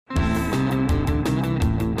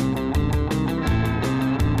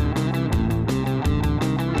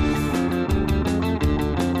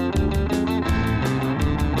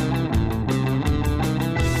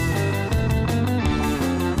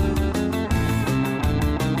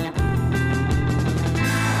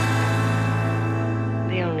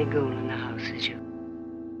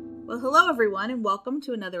Hello everyone, and welcome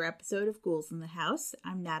to another episode of Ghouls in the House.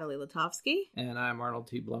 I'm Natalie Latovsky. And I'm Arnold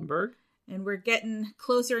T. Blumberg. And we're getting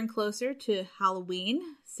closer and closer to Halloween,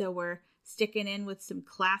 so we're sticking in with some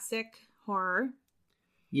classic horror.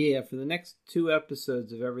 Yeah, for the next 2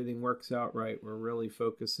 episodes, if everything works out right, we're really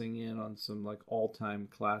focusing in on some like all-time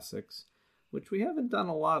classics, which we haven't done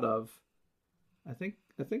a lot of. I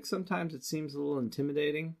think sometimes it seems a little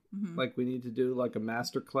intimidating, like we need to do like a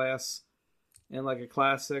master class and like a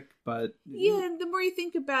classic, but yeah, the more you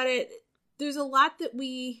think about it, there's a lot that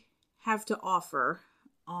we have to offer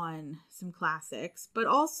on some classics, but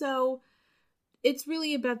also it's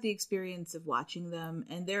really about the experience of watching them.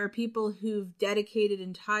 And there are people who've dedicated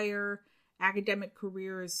entire academic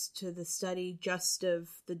careers to the study just of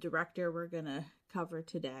the director we're going to cover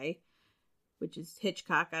today, which is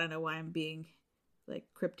Hitchcock. I don't know why I'm being like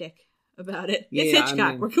cryptic about it. Yeah, it's Hitchcock.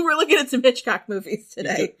 I mean, we're looking at some Hitchcock movies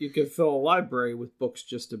today. You could fill a library with books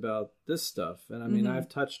just about this stuff. And I mean, I've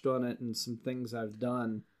touched on it in some things I've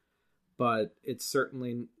done, but it's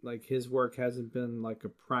certainly like his work hasn't been like a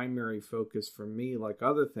primary focus for me like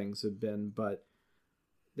other things have been, but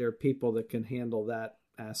there are people that can handle that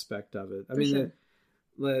aspect of it. I mean,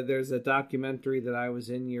 there's a documentary that I was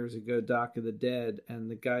in years ago, Dock of the Dead,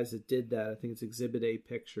 and the guys that did that, I think it's Exhibit A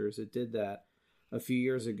Pictures that did that a few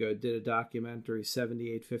years ago, did a documentary,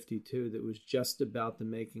 7852, that was just about the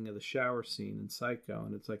making of the shower scene in Psycho.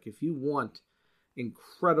 And it's like, if you want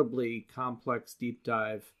incredibly complex deep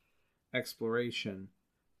dive exploration,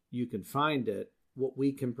 you can find it. What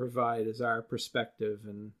we can provide is our perspective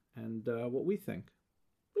and what we think.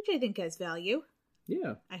 Which I think has value.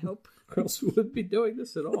 Yeah. I hope. Or else we wouldn't be doing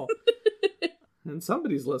this at all. And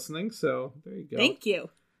somebody's listening, so there you go. Thank you.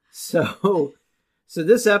 So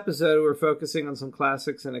this episode, we're focusing on some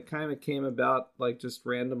classics, and it kind of came about like just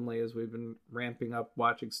randomly as we've been ramping up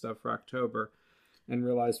watching stuff for October and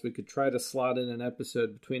realized we could try to slot in an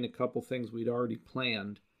episode between a couple things we'd already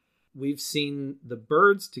planned. We've seen The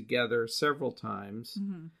Birds together several times.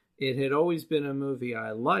 It had always been a movie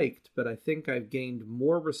I liked, but I think I've gained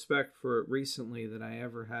more respect for it recently than I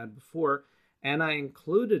ever had before, and I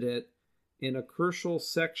included it in a crucial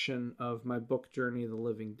section of my book, Journey of the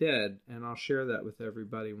Living Dead, and I'll share that with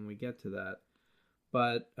everybody when we get to that.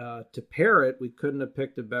 But to pair it, we couldn't have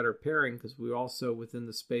picked a better pairing because we also, within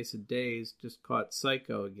the space of days, just caught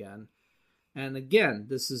Psycho again. And again,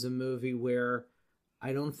 this is a movie where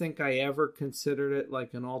I don't think I ever considered it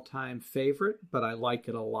like an all-time favorite, but I like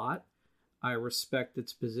it a lot. I respect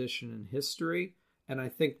its position in history, and I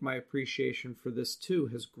think my appreciation for this too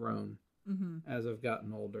has grown as I've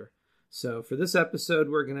gotten older. So for this episode,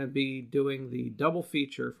 we're going to be doing the double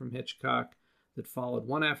feature from Hitchcock that followed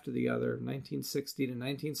one after the other, 1960 to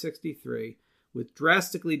 1963, with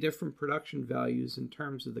drastically different production values in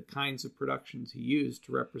terms of the kinds of productions he used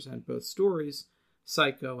to represent both stories,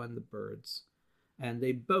 Psycho and The Birds. And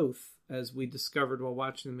they both, as we discovered while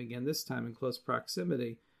watching them again this time in close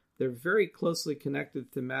proximity, they're very closely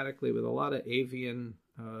connected thematically with a lot of avian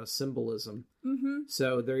symbolism.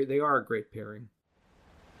 So they are a great pairing.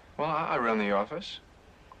 Well, I run the office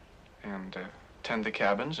and tend the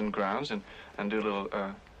cabins and grounds and do little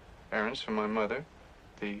errands for my mother.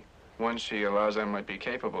 The ones she allows I might be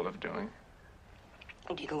capable of doing.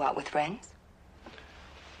 Do you go out with friends?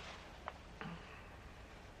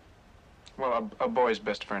 Well, a boy's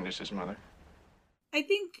best friend is his mother. I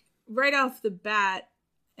think right off the bat,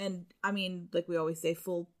 and I mean, like we always say,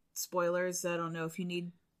 full spoilers. I don't know if you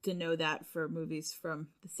need to know that for movies from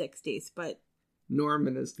the 60s, but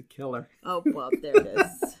Norman is the killer. Oh, well, there it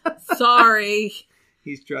is. Sorry.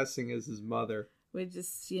 He's dressing as his mother. We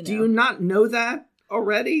just, Do you not know that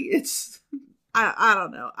already? I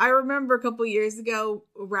don't know. I remember a couple years ago,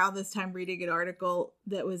 around this time, reading an article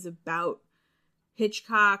that was about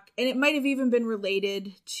Hitchcock, and it might have even been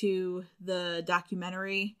related to the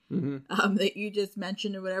documentary that you just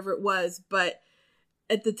mentioned or whatever it was, but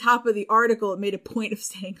at the top of the article, it made a point of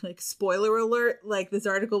saying, like, spoiler alert, like, this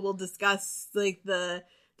article will discuss, like, the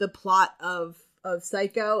plot of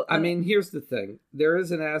Psycho. I mean, here's the thing. There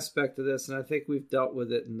is an aspect of this, and I think we've dealt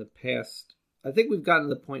with it in the past. I think we've gotten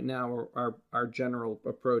to the point now where our general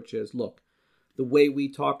approach is, look, the way we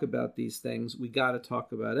talk about these things, we got to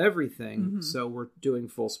talk about everything, so we're doing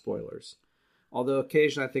full spoilers. Although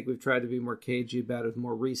occasionally I think we've tried to be more cagey about it with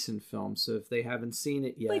more recent films, so if they haven't seen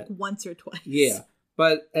it yet. Like once or twice. Yeah.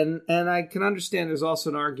 But, and I can understand there's also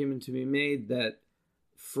an argument to be made that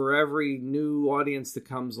for every new audience that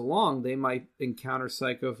comes along, they might encounter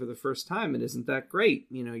Psycho for the first time. And isn't that great?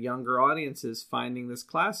 Younger audiences finding this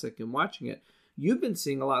classic and watching it. You've been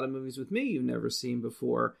seeing a lot of movies with me you've never seen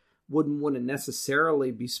before. Wouldn't want to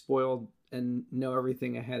necessarily be spoiled and know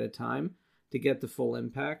everything ahead of time to get the full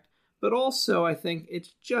impact. But also, I think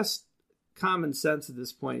it's just common sense at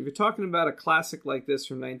this point. If you're talking about a classic like this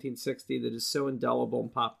from 1960 that is so indelible in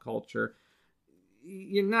pop culture,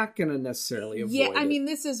 you're not going to necessarily avoid it. I mean,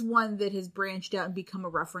 this is one that has branched out and become a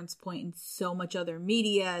reference point in so much other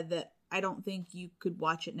media that I don't think you could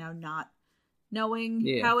watch it now not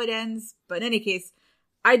knowing how it ends. But in any case,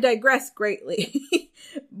 I digress greatly.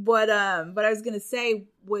 What I was going to say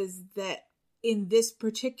was that in this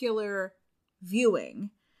particular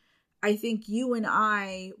viewing, I think you and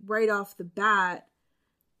I, right off the bat,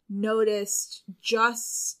 noticed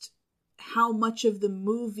just how much of the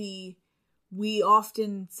movie we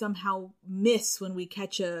often somehow miss when we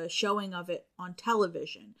catch a showing of it on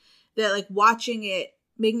television. That, like, watching it,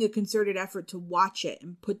 making a concerted effort to watch it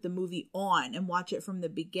and put the movie on and watch it from the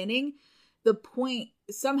beginning, the point,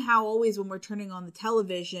 somehow always when we're turning on the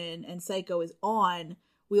television and Psycho is on,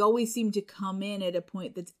 we always seem to come in at a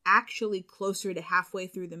point that's actually closer to halfway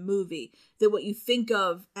through the movie. That what you think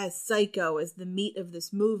of as Psycho, as the meat of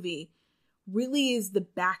this movie, really is the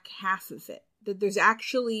back half of it. That there's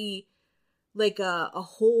actually like a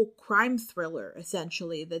whole crime thriller,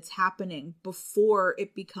 essentially, that's happening before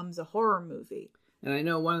it becomes a horror movie. And I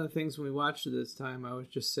know one of the things when we watched it this time, I was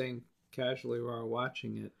just saying casually while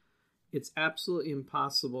watching it, it's absolutely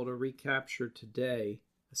impossible to recapture today,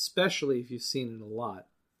 especially if you've seen it a lot,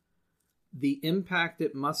 the impact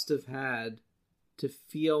it must have had to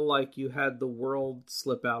feel like you had the world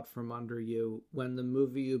slip out from under you when the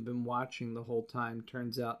movie you've been watching the whole time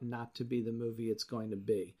turns out not to be the movie it's going to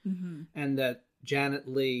be. Mm-hmm. And that Janet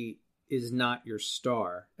Leigh is not your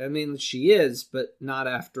star. I mean, she is, but not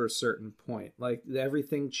after a certain point. Like,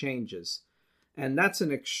 everything changes. And that's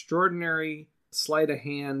an extraordinary sleight of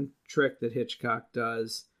hand trick that Hitchcock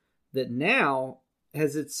does that now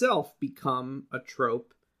has itself become a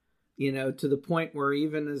trope, you know, to the point where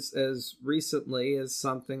even as recently as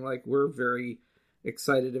something like we're very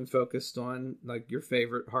excited and focused on, like your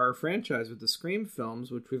favorite horror franchise with the Scream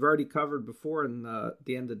films, which we've already covered before in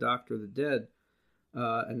the end of Doctor of the Dead.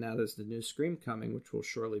 And now there's the new Scream coming, which we'll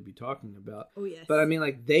surely be talking about. Oh, yes. But I mean,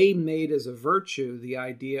 like, they made as a virtue the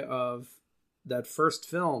idea of that first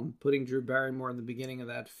film, putting Drew Barrymore in the beginning of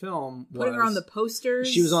that film. Putting her on the posters.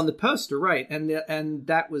 She was on the poster, right. And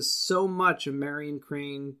that was so much a Marion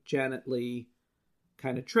Crane, Janet Leigh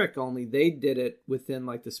kind of trick, only they did it within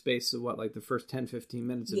like the space of the first 10, 15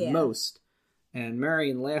 minutes at most. And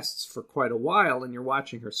Marion lasts for quite a while, and you're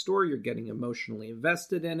watching her story, you're getting emotionally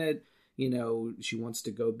invested in it. You know, she wants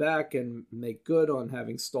to go back and make good on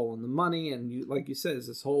having stolen the money. And you, like you said, there's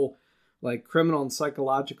this whole like criminal and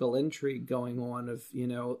psychological intrigue going on of, you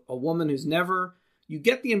know, a woman who's never, you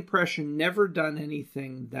get the impression, never done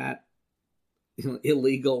anything that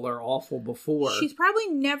illegal or awful before. She's probably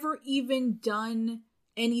never even done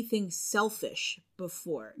anything selfish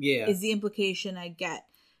before. Yeah. Is the implication I get.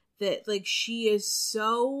 That, like, she is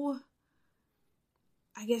so,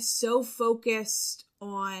 I guess, so focused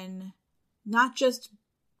on not just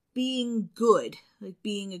being good, like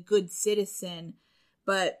being a good citizen,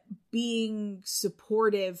 but being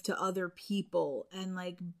supportive to other people and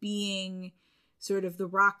like being sort of the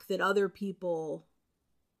rock that other people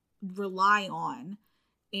rely on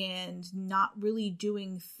and not really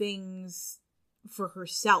doing things for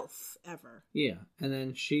herself ever. Yeah. And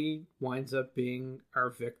then she winds up being our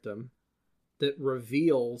victim that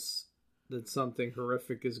reveals that something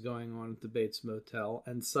horrific is going on at the Bates Motel,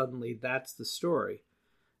 and suddenly that's the story.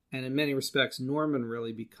 And in many respects, Norman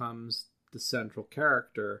really becomes the central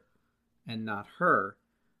character and not her.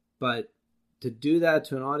 But to do that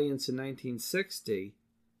to an audience in 1960,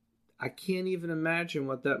 I can't even imagine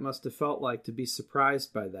what that must have felt like to be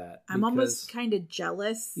surprised by that. I'm almost kind of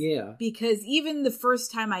jealous. Yeah. Because even the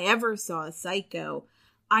first time I ever saw Psycho,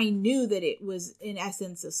 I knew that it was, in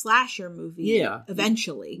essence, a slasher movie. Yeah.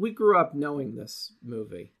 Eventually. We grew up knowing this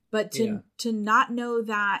movie. But to not know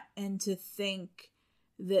that and to think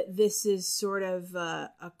that this is sort of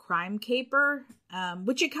a crime caper,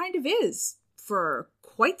 which it kind of is for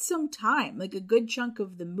quite some time, like a good chunk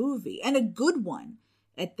of the movie, and a good one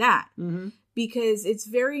at that, because it's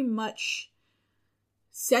very much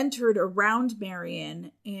centered around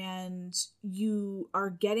Marion, and you are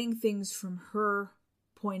getting things from her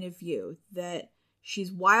point of view, that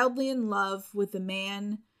she's wildly in love with a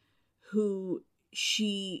man who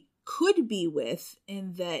she could be with,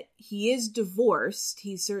 and that he is divorced.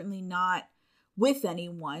 He's certainly not with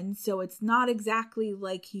anyone, so it's not exactly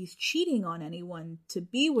like he's cheating on anyone to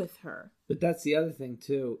be with her. But that's the other thing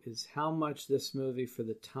too, is how much this movie for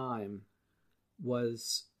the time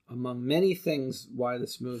was, among many things why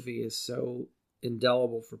this movie is so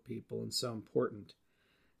indelible for people and so important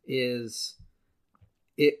is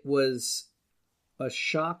it was a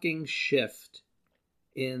shocking shift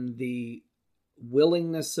in the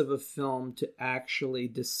willingness of a film to actually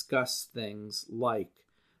discuss things like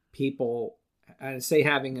people, I say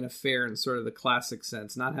having an affair in sort of the classic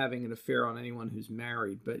sense, not having an affair on anyone who's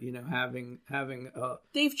married, but, you know, having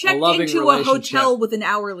they've checked loving into a hotel with an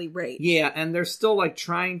hourly rate. Yeah, and they're still like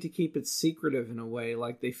trying to keep it secretive in a way,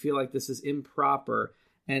 like they feel like this is improper.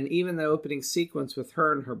 And even the opening sequence with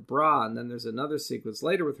her and her bra, and then there's another sequence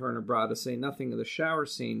later with her and her bra, to say nothing of the shower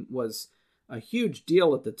scene, was a huge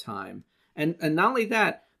deal at the time. And not only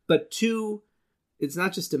that, but it's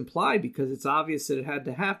not just implied because it's obvious that it had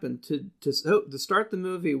to happen, to start the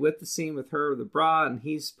movie with the scene with her, the bra, and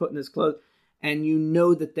he's putting his clothes, and you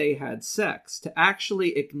know that they had sex. To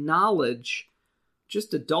actually acknowledge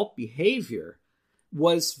just adult behavior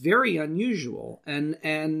was very unusual and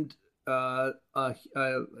an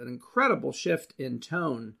incredible shift in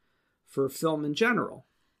tone for film in general.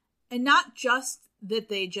 And not just that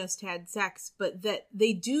they just had sex, but that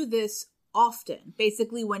they do this often,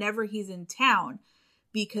 basically whenever he's in town,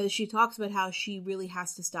 because she talks about how she really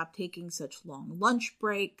has to stop taking such long lunch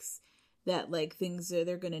breaks, that like things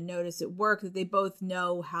they're going to notice at work, that they both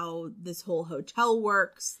know how this whole hotel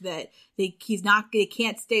works, that they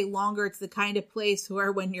can't stay longer. It's the kind of place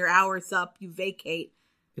where when your hour's up, you vacate.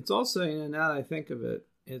 It's also, you know, now that I think of it,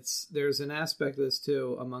 there's an aspect of this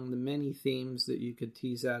too, among the many themes that you could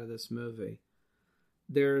tease out of this movie.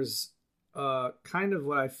 There's kind of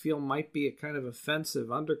what I feel might be a kind of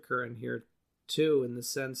offensive undercurrent here too, in the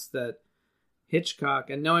sense that Hitchcock,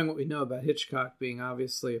 and knowing what we know about Hitchcock being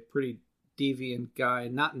obviously a pretty deviant guy,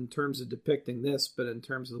 not in terms of depicting this, but in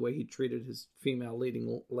terms of the way he treated his female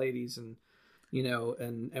leading ladies, and you know,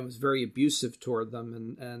 and was very abusive toward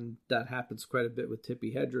them, and that happens quite a bit with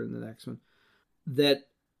Tippi Hedren in the next one, that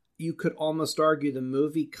you could almost argue the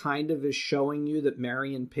movie kind of is showing you that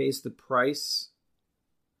Marion pays the price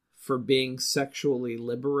for being sexually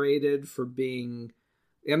liberated, for being,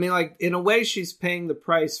 I mean, like, in a way she's paying the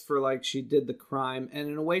price for, like, she did the crime, and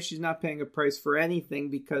in a way she's not paying a price for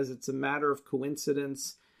anything because it's a matter of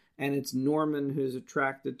coincidence, and it's Norman who's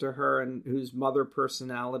attracted to her and whose mother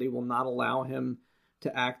personality will not allow him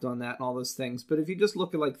to act on that and all those things. But if you just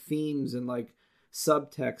look at, like, themes and, like,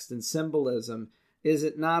 subtext and symbolism, is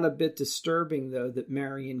it not a bit disturbing, though, that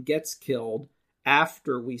Marion gets killed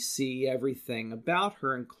after we see everything about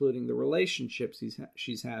her, including the relationships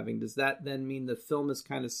she's having? Does that then mean the film is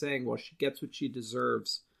kind of saying, well, she gets what she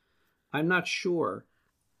deserves? I'm not sure.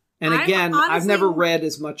 And again, honestly, I've never read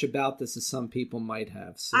as much about this as some people might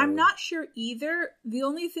have. So. I'm not sure either. The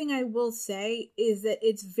only thing I will say is that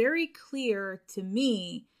it's very clear to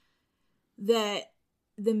me that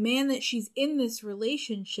the man that she's in this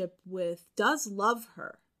relationship with does love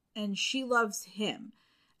her, and she loves him.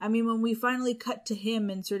 I mean, when we finally cut to him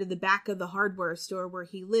in sort of the back of the hardware store where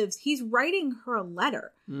he lives, he's writing her a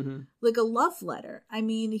letter, like a love letter. I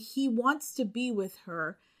mean, he wants to be with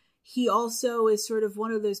her. He also is sort of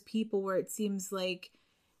one of those people where it seems like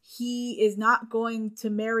he is not going to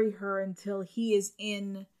marry her until he is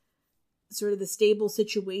in sort of the stable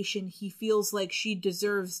situation he feels like she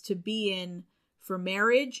deserves to be in for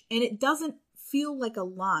marriage. And it doesn't feel like a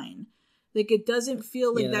line. Like, it doesn't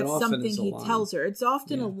feel like that's something he tells her. It's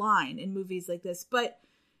often a line in movies like this, but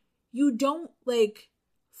you don't, like,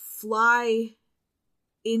 fly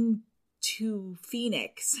into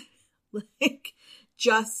Phoenix, like,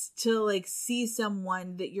 just to, like, see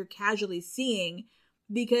someone that you're casually seeing,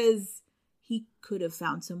 because he could have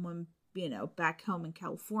found someone, you know, back home in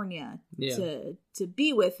California to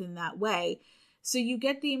be with in that way. So you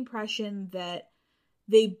get the impression that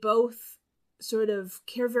they both sort of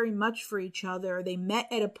care very much for each other. They met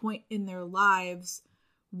at a point in their lives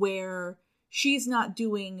where she's not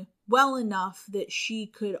doing well enough that she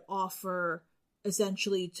could offer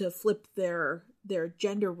essentially to flip their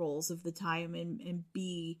gender roles of the time and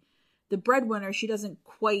be the breadwinner. She doesn't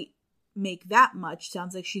quite make that much.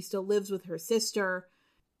 Sounds like she still lives with her sister.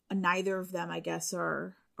 Neither of them, I guess,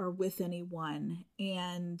 are with anyone.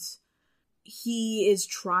 And he is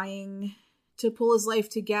trying to pull his life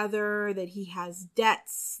together, that he has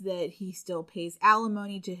debts, that he still pays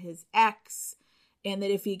alimony to his ex, and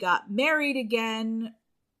that if he got married again,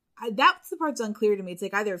 that's the part's unclear to me. It's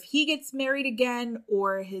like either if he gets married again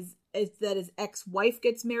or his ex-wife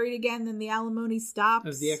gets married again, then the alimony stops.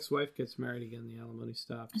 If the ex-wife gets married again, the alimony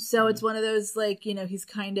stops. So it's one of those, like, you know, he's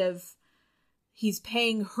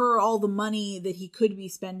paying her all the money that he could be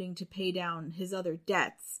spending to pay down his other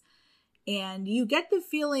debts. And you get the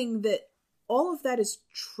feeling that all of that is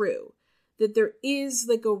true, that there is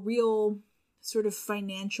like a real sort of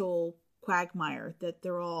financial quagmire that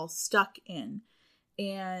they're all stuck in.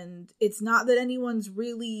 And it's not that anyone's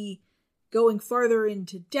really going farther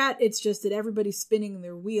into debt. It's just that everybody's spinning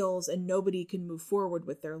their wheels and nobody can move forward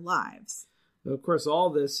with their lives. But of course, all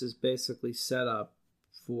this is basically set up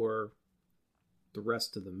for the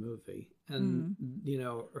rest of the movie. And, you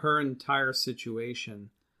know, her entire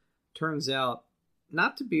situation turns out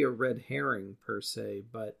not to be a red herring per se,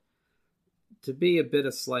 but to be a bit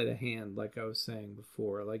of sleight of hand, like I was saying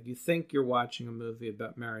before. Like, you think you're watching a movie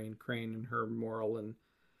about Marion Crane and her moral and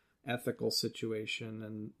ethical situation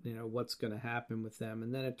and, you know, what's going to happen with them.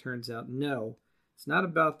 And then it turns out, no, it's not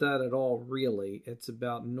about that at all, really. It's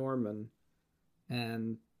about Norman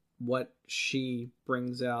and what she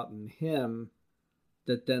brings out in him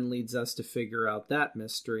that then leads us to figure out that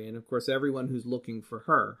mystery. And, of course, everyone who's looking for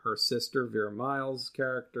her sister, Vera Miles'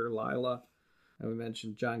 character, Lila. And we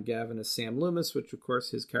mentioned John Gavin as Sam Loomis, which, of course,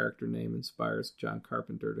 his character name inspires John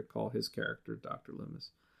Carpenter to call his character Dr. Loomis,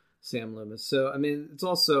 Sam Loomis. So, I mean, it's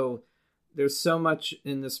also, there's so much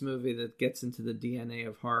in this movie that gets into the DNA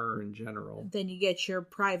of horror in general. Then you get your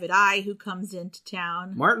private eye who comes into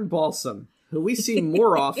town. Martin Balsam, who we see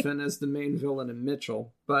more often as the main villain in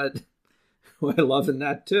Mitchell, but who I love in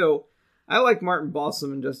that too. I like Martin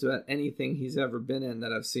Balsam in just about anything he's ever been in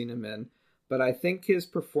that I've seen him in. But I think his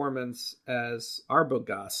performance as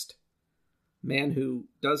Arbogast, man who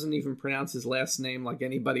doesn't even pronounce his last name like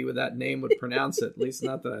anybody with that name would pronounce it, at least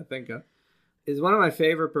not that I think of, is one of my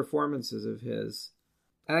favorite performances of his.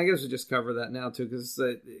 And I guess we just cover that now too, because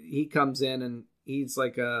he comes in and he's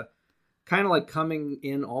like a kind of like coming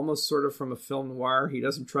in almost sort of from a film noir. He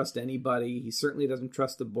doesn't trust anybody. He certainly doesn't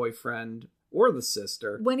trust the boyfriend or the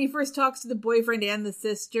sister. When he first talks to the boyfriend and the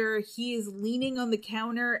sister, he is leaning on the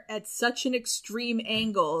counter at such an extreme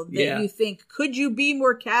angle that you think, could you be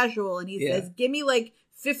more casual? And he says, give me like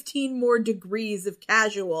 15 more degrees of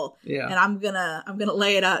casual. Yeah. And I'm gonna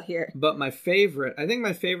lay it out here. But I think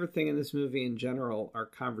my favorite thing in this movie in general are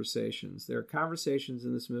conversations. There are conversations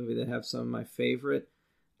in this movie that have some of my favorite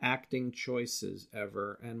acting choices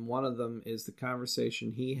ever. And one of them is the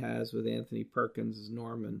conversation he has with Anthony Perkins as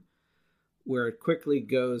Norman, where it quickly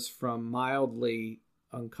goes from mildly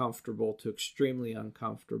uncomfortable to extremely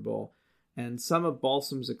uncomfortable. And some of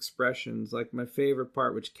Balsam's expressions, like my favorite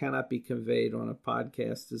part, which cannot be conveyed on a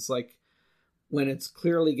podcast, is like when it's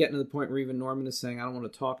clearly getting to the point where even Norman is saying, I don't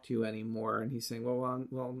want to talk to you anymore. And he's saying, well,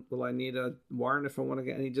 will I need a warrant if I want to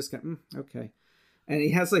get... And he just goes, okay. And he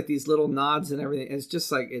has like these little nods and everything. It's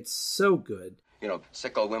just like, it's so good. You know,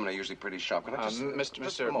 sick old women are usually pretty sharp. Can I just,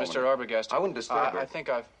 Mr. Arbogast, I wouldn't disturb her.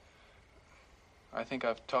 I think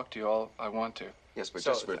I've talked to you all I want to. Yes, but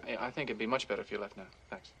so, just for... I think it'd be much better if you left now.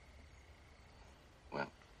 Thanks. Well,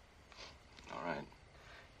 all right.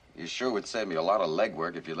 You sure would save me a lot of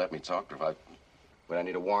legwork if you let me talk to her. Would I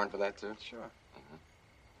need a warrant for that, too? Sure.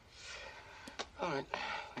 All right.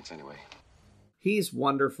 Thanks anyway. He's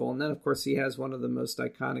wonderful. And then, of course, he has one of the most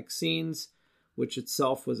iconic scenes, which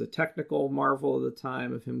itself was a technical marvel of the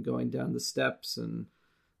time, of him going down the steps. And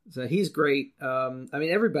so he's great. I mean,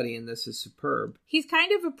 everybody in this is superb. He's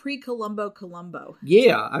kind of a pre-Columbo Columbo.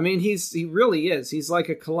 Yeah, I mean, he really is. He's like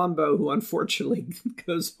a Columbo who unfortunately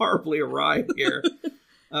goes horribly awry here.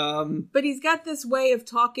 But he's got this way of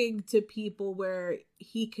talking to people where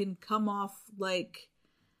he can come off like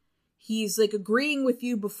he's like agreeing with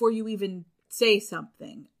you before you even say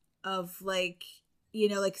something, of like, you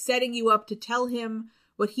know, like setting you up to tell him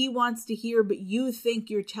what he wants to hear, but you think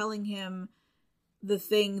you're telling him the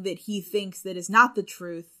thing that he thinks that is not the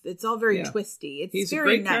truth. It's all very twisty. He's very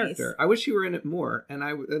a great nice character. I wish he were in it more. And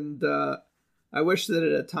I wish that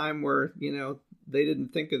at a time where, you know, they didn't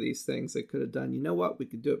think of these things, they could have done, you know what, we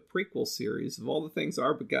could do a prequel series of all the things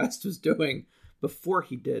Arbogast was doing before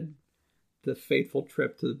he did the fateful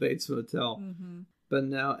trip to the Bates Motel. Mm-hmm. But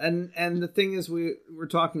no, and the thing is, we're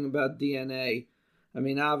talking about DNA. I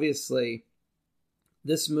mean, obviously,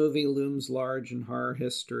 this movie looms large in horror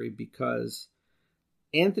history because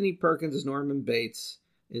Anthony Perkins as Norman Bates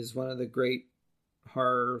is one of the great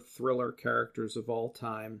horror thriller characters of all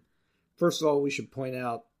time. First of all, we should point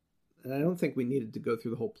out, and I don't think we needed to go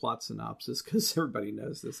through the whole plot synopsis because everybody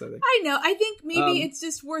knows this, I think. I know. I think maybe it's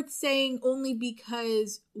just worth saying only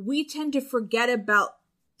because we tend to forget about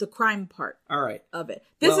the crime part of it.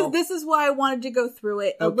 This is why I wanted to go through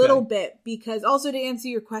it a little bit, because also to answer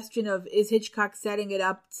your question of, is Hitchcock setting it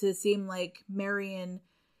up to seem like Marion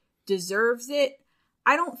deserves it?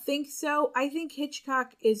 I don't think so. I think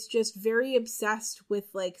Hitchcock is just very obsessed with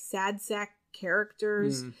like sad sack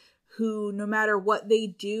characters who, no matter what they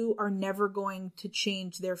do, are never going to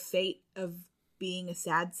change their fate of being a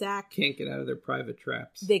sad sack. Can't get out of their private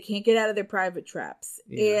traps. They can't get out of their private traps.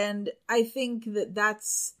 Yeah. And I think that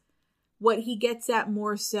that's what he gets at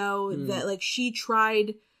more so, that like she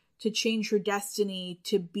tried to change her destiny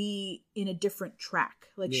to be in a different track.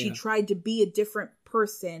 Like she tried to be a different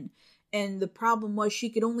person. And the problem was she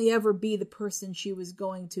could only ever be the person she was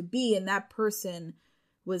going to be. And that person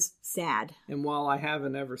was sad. And while I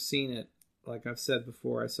haven't ever seen it, like I've said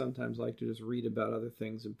before, I sometimes like to just read about other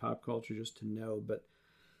things in pop culture just to know. But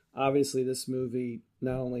obviously this movie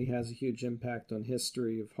not only has a huge impact on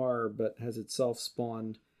history of horror, but has itself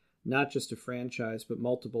spawned not just a franchise, but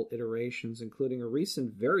multiple iterations, including a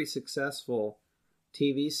recent very successful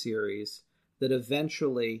TV series that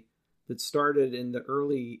started in the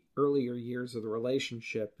earlier years of the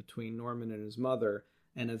relationship between Norman and his mother,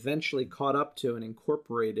 and eventually caught up to and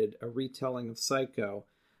incorporated a retelling of Psycho.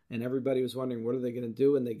 And everybody was wondering, what are they going to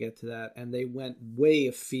do when they get to that? And they went way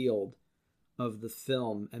afield of the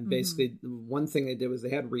film. And basically, one thing they did was they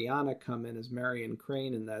had Rihanna come in as Marion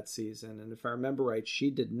Crane in that season. And if I remember right,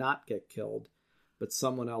 she did not get killed, but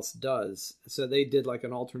someone else does. So they did like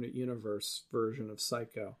an alternate universe version of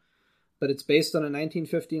Psycho. But it's based on a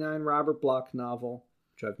 1959 Robert Bloch novel,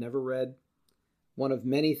 which I've never read. One of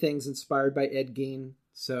many things inspired by Ed Gein.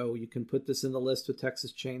 So you can put this in the list with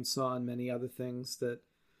Texas Chainsaw and many other things that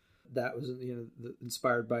was,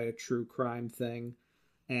 inspired by a true crime thing.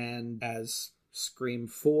 And as Scream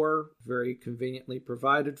 4 very conveniently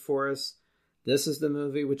provided for us, this is the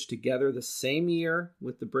movie which together the same year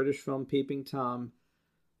with the British film Peeping Tom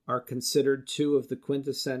are considered two of the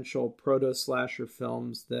quintessential proto-slasher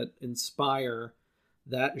films that inspire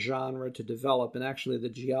that genre to develop, and actually the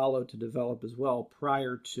giallo to develop as well,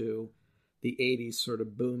 prior to the 80s sort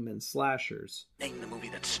of boom in slashers. Name the movie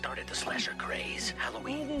that started the slasher craze.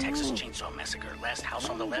 Halloween, Texas Chainsaw Massacre, Last House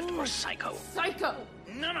on the Left, or Psycho? Psycho!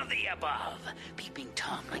 None of the above. Peeping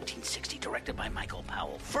Tom, 1960, directed by Michael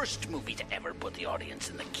Powell. First movie to ever put the audience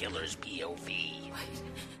in the killer's POV.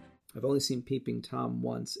 I've only seen Peeping Tom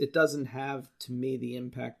once. It doesn't have, to me, the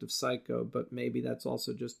impact of Psycho, but maybe that's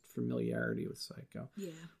also just familiarity with Psycho.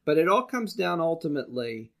 Yeah. But it all comes down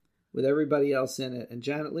ultimately with everybody else in it. And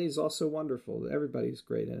Janet Leigh is also wonderful. Everybody's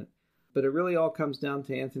great in it. But it really all comes down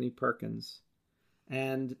to Anthony Perkins.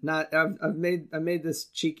 And I've made this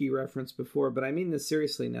cheeky reference before, but I mean this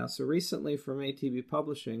seriously now. So recently from ATV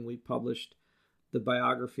Publishing, we published the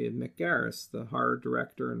biography of Mick Garris, the horror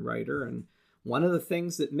director and writer. And one of the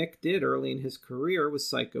things that Mick did early in his career was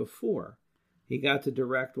Psycho 4. He got to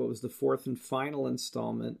direct what was the fourth and final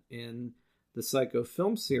installment in the Psycho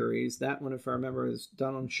film series. That one, if I remember, is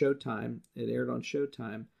done on Showtime. It aired on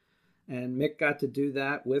Showtime. And Mick got to do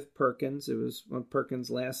that with Perkins. It was one of Perkins'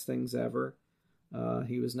 last things ever.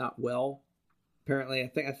 He was not well. Apparently,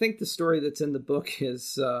 I think the story that's in the book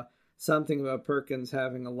is something about Perkins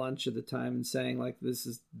having a lunch at the time and saying, like, this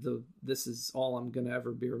is all I'm going to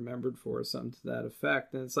ever be remembered for, or something to that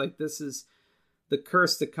effect. And it's like, this is the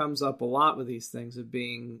curse that comes up a lot with these things of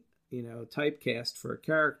being, typecast for a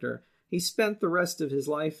character. He spent the rest of his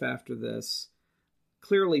life after this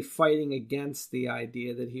clearly fighting against the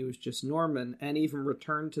idea that he was just Norman, and even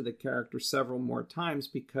returned to the character several more times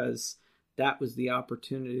because that was the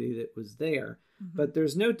opportunity that was there. Mm-hmm. But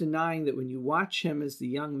there's no denying that when you watch him as the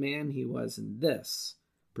young man he was in this,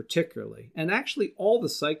 particularly, and actually all the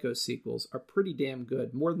Psycho sequels are pretty damn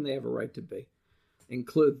good, more than they have a right to be.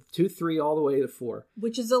 Include 2, 3, all the way to 4.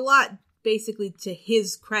 Which is a lot, basically, to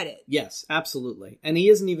his credit. Yes, absolutely. And he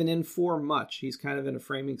isn't even in 4 much. He's kind of in a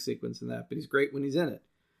framing sequence in that, but he's great when he's in it.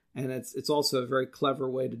 And it's also a very clever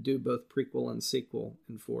way to do both prequel and sequel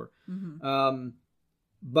in 4. Mm-hmm.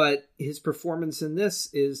 But his performance in this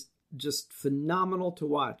is just phenomenal to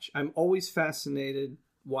watch. I'm always fascinated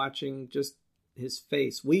watching just his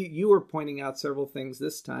face. You were pointing out several things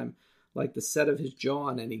this time, like the set of his jaw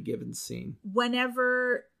on any given scene.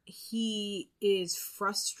 Whenever he is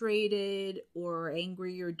frustrated or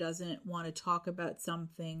angry or doesn't want to talk about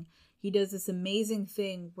something, he does this amazing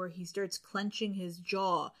thing where he starts clenching his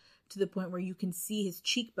jaw to the point where you can see his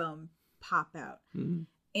cheekbone pop out. Mm-hmm.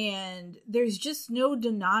 And there's just no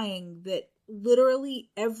denying that literally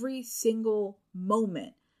every single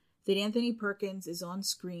moment that Anthony Perkins is on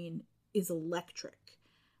screen is electric.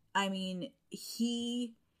 I mean,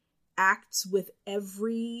 he acts with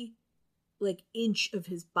every inch of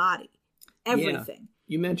his body. Everything.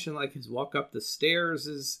 Yeah. You mentioned his walk up the stairs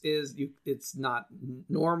it's not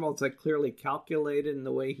normal. It's clearly calculated in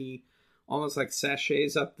the way he almost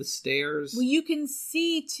sachets up the stairs. Well, you can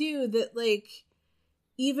see too that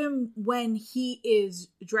even when he is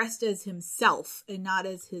dressed as himself and not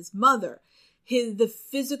as his mother, the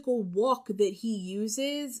physical walk that he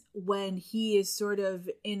uses when he is sort of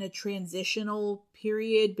in a transitional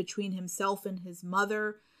period between himself and his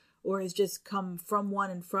mother, or has just come from one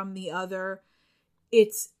and from the other.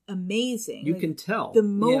 It's amazing. You can tell. The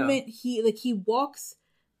moment he walks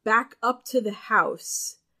back up to the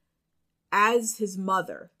house as his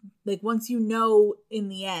mother. Like, once you know in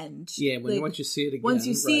the end. Yeah, once you see it again. Once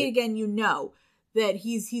you see it again, you know that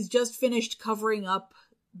he's just finished covering up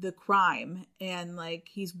the crime, and like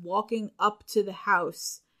he's walking up to the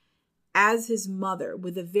house as his mother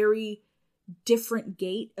with a very different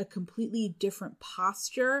gait, a completely different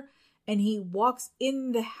posture, and he walks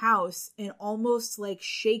in the house and almost like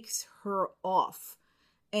shakes her off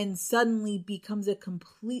and suddenly becomes a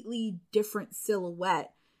completely different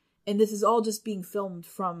silhouette. And this is all just being filmed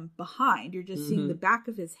from behind. You're just seeing the back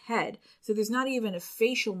of his head. So there's not even a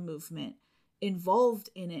facial movement involved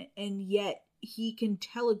in it, and yet he can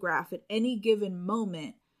telegraph at any given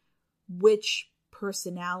moment which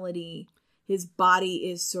personality his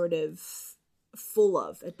body is sort of full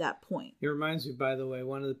of at that point. It reminds me, by the way,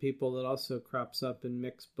 one of the people that also crops up in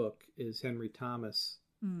Mick's book is Henry Thomas,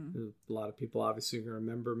 who a lot of people obviously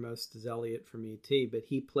remember most as Elliot from E.T., but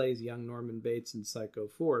he plays young Norman Bates in Psycho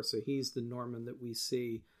 4, so he's the Norman that we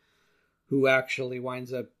see who actually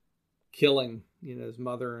winds up killing, his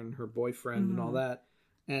mother and her boyfriend and all that.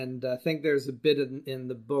 And I think there's a bit in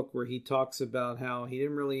the book where he talks about how he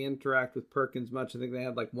didn't really interact with Perkins much. I think they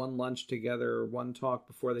had like one lunch together or one talk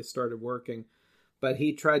before they started working. But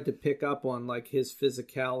he tried to pick up on like his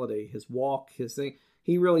physicality, his walk, his thing.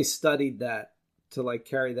 He really studied that to like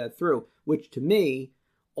carry that through, which to me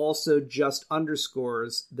also just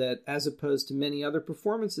underscores that as opposed to many other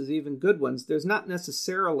performances, even good ones, there's not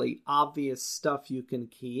necessarily obvious stuff you can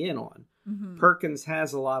key in on. Perkins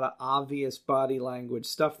has a lot of obvious body language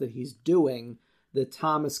stuff that he's doing that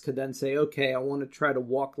Thomas could then say, okay, I want to try to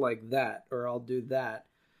walk like that, or I'll do that.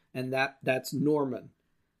 And that's Norman.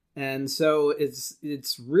 And so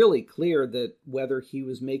it's really clear that whether he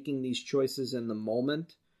was making these choices in the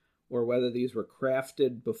moment or whether these were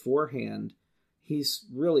crafted beforehand, he's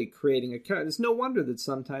really creating a character. It's no wonder that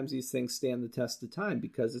sometimes these things stand the test of time,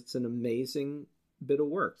 because it's an amazing bit of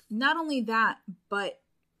work. Not only that, but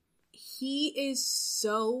he is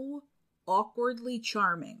so awkwardly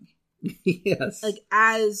charming. Yes. Like,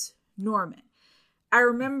 as Norman. I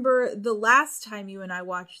remember the last time you and I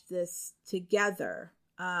watched this together,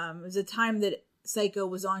 it was a time that Psycho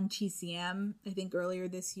was on TCM, I think earlier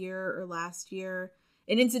this year or last year.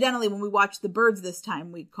 And incidentally, when we watched The Birds this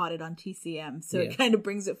time, we caught it on TCM. So It kind of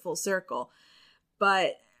brings it full circle.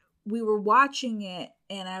 But we were watching it,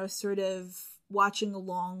 and I was sort of watching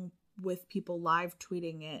along with people live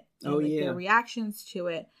tweeting it and their reactions to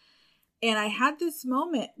it. And I had this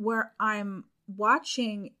moment where I'm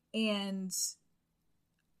watching and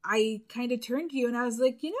I kind of turned to you and I was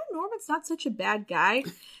like, Norman's not such a bad guy.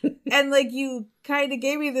 And like, you kind of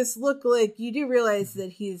gave me this look like you do realize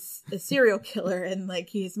that he's a serial killer and like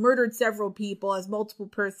he's murdered several people, has multiple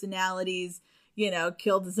personalities,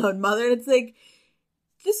 killed his own mother. And it's like,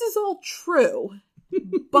 this is all true.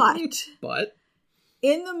 But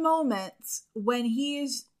in the moments when he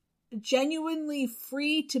is genuinely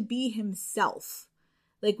free to be himself,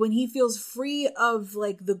 like when he feels free of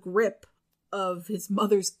like the grip of his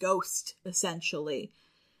mother's ghost, essentially,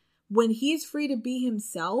 when he's free to be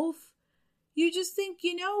himself, you just think,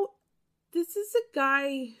 this is a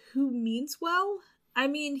guy who means well. I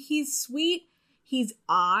mean, he's sweet, he's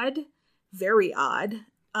odd, very odd.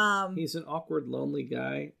 He's an awkward, lonely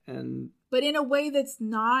guy, but in a way that's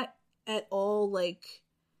not at all like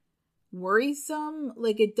worrisome.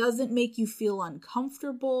 Like, it doesn't make you feel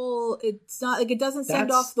uncomfortable. It's not like it doesn't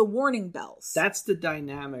send off the warning bells. That's the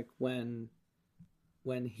dynamic when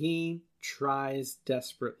he tries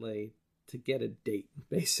desperately to get a date,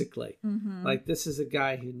 basically. Like, this is a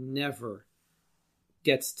guy who never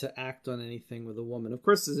gets to act on anything with a woman. Of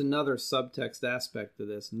course, there's another subtext aspect to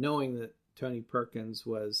this, knowing that Tony Perkins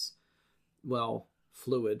was,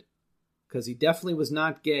 fluid, because he definitely was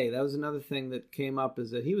not gay. That was another thing that came up,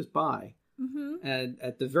 is that he was bi. And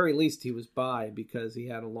at the very least, he was bi because he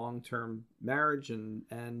had a long-term marriage and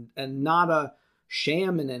not a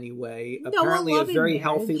sham in any way. No, apparently a very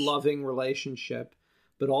healthy, loving relationship,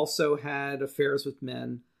 but also had affairs with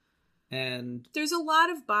men. And there's a lot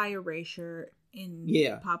of bi erasure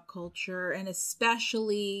in pop culture, and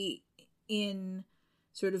especially in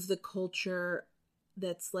sort of the culture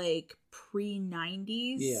that's like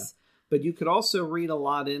pre-90s. Yeah. But you could also read a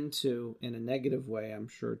lot into, in a negative way, I'm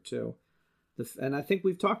sure, too. And I think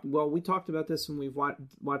we talked about this when we've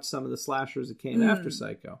watched some of the slashers that came after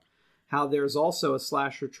Psycho. how there's also a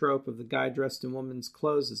slasher trope of the guy dressed in woman's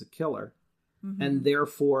clothes as a killer, and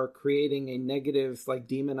therefore creating a negative, like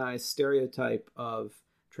demonized stereotype of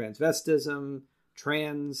transvestism,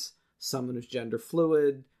 trans, someone who's gender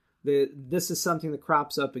fluid. This is something that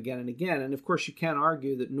crops up again and again. And of course, you can't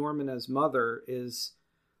argue that Norman as mother is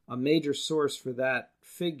a major source for that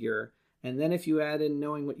figure. And then if you add in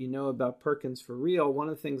knowing what you know about Perkins for real, one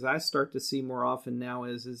of the things I start to see more often now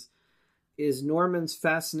is Norman's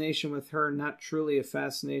fascination with her not truly a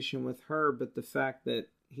fascination with her, but the fact that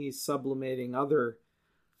he's sublimating other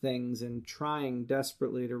things and trying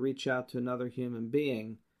desperately to reach out to another human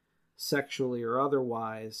being, sexually or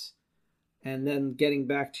otherwise. And then getting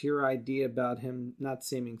back to your idea about him not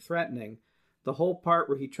seeming threatening, the whole part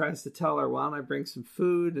where he tries to tell her, why don't I bring some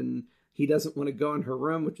food? And he doesn't want to go in her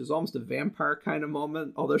room, which is almost a vampire kind of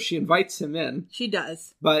moment, although she invites him in. She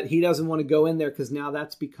does. But he doesn't want to go in there because now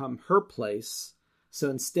that's become her place. So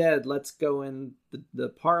instead, let's go in the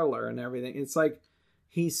parlor and everything. It's like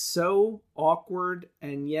he's so awkward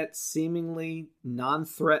and yet seemingly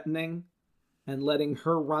non-threatening and letting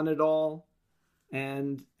her run it all.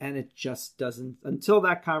 And it just doesn't, until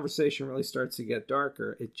that conversation really starts to get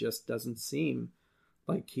darker, it just doesn't seem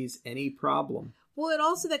like he's any problem. Well, and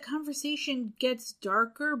also that conversation gets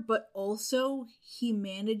darker, but also he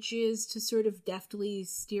manages to sort of deftly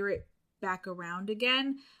steer it back around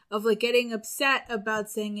again, of like getting upset about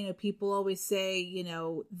saying, you know, people always say, you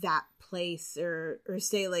know, that place, or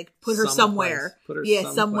say like put her somewhere. Put her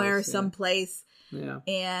somewhere, someplace. Yeah.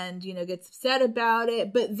 And, you know, gets upset about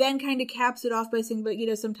it, but then kind of caps it off by saying, but, you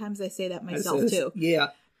know, sometimes I say that myself too. Yeah.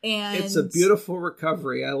 And it's a beautiful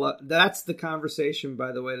recovery. I love that's the conversation,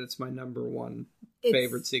 by the way. That's my number one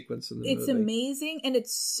favorite sequence in the movie. It's amazing, and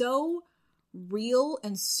it's so real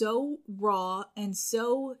and so raw and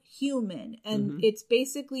so human. And it's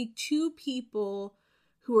basically two people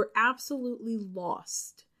who are absolutely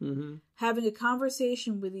lost having a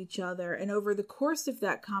conversation with each other, and over the course of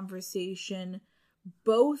that conversation,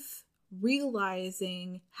 both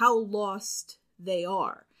realizing how lost they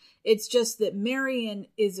are. It's just that Marion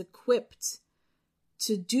is equipped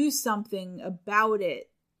to do something about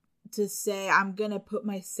it, to say, I'm going to put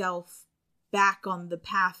myself back on the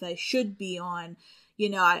path I should be on.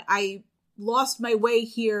 You know, I lost my way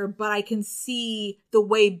here, but I can see the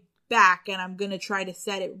way back, and I'm going to try to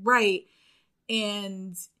set it right.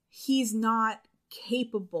 And he's not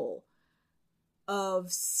capable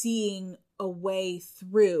of seeing a way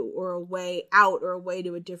through, or a way out, or a way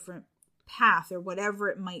to a different path, or whatever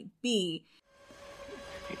it might be.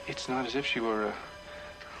 It's not as if she were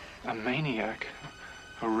a maniac,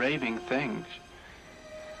 a raving thing.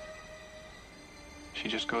 She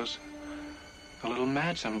just goes a little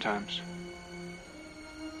mad sometimes.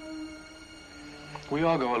 We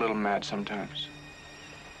all go a little mad sometimes.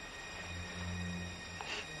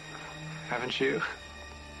 Haven't you?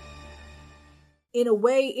 In a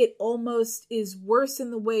way, it almost is worse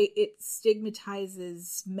in the way it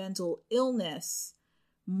stigmatizes mental illness,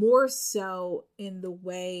 more so in the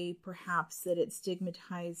way perhaps that it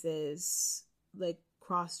stigmatizes like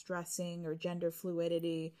cross-dressing or gender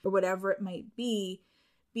fluidity or whatever it might be,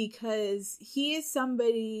 because he is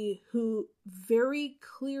somebody who very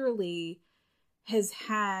clearly has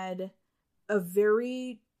had a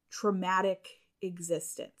very traumatic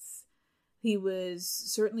existence. He was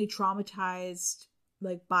certainly traumatized,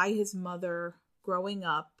 like, by his mother growing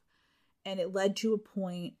up, and it led to a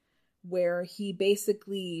point where he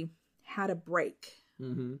basically had a break.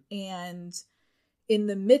 And in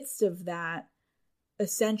the midst of that,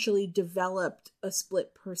 essentially developed a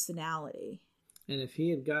split personality. And if he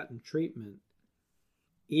had gotten treatment,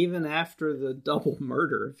 even after the double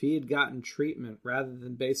murder, if he had gotten treatment rather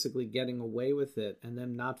than basically getting away with it and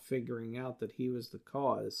then not figuring out that he was the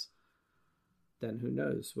cause, then who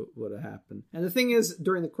knows what would have happened. And the thing is,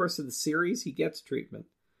 during the course of the series, he gets treatment.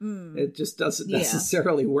 It just doesn't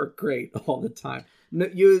necessarily work great all the time. No,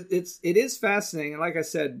 it is fascinating, and like I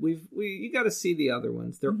said, you got to see the other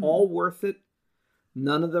ones. They're all worth it.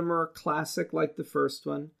 None of them are a classic like the first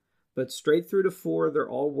one, but straight through to 4, they're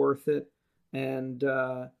all worth it. And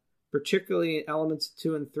particularly elements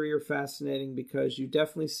 2 and 3 are fascinating because you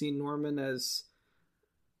definitely see Norman as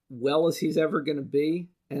well as he's ever going to be.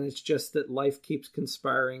 And it's just that life keeps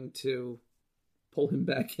conspiring to pull him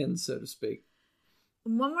back in, so to speak.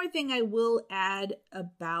 One more thing I will add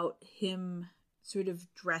about him sort of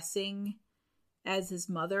dressing as his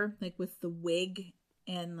mother, like with the wig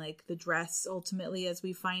and like the dress ultimately, as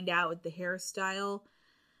we find out with the hairstyle.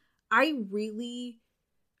 I really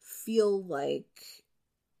feel like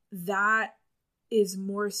that is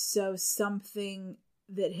more so something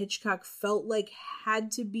that Hitchcock felt like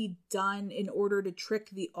had to be done in order to trick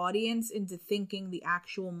the audience into thinking the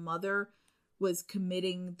actual mother was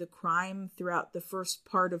committing the crime throughout the first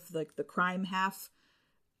part of like the crime half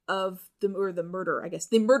of the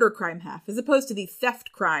murder crime half, as opposed to the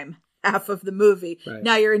theft crime half of the movie. Right.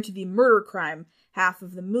 Now you're into the murder crime half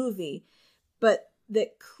of the movie. But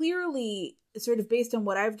that clearly, sort of based on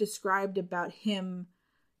what I've described about him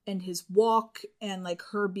and his walk and like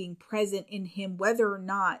her being present in him, whether or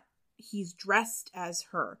not he's dressed as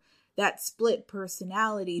her, that split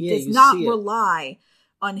personality does not rely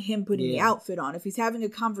on him putting the outfit on. If he's having a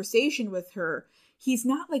conversation with her, he's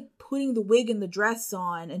not like putting the wig and the dress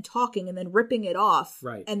on and talking and then ripping it off,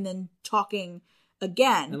 right, and then talking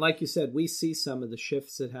again. And like you said, we see some of the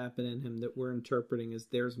shifts that happen in him that we're interpreting as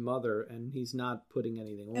there's mother, and he's not putting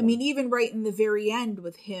anything on. I mean, even right in the very end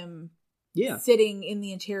with him sitting in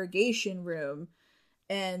the interrogation room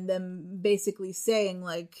and them basically saying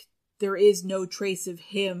like there is no trace of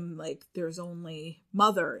him, like there's only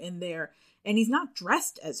mother in there, and he's not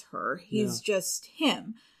dressed as her, he's just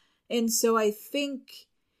him. And so I think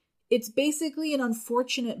it's basically an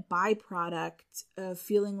unfortunate byproduct of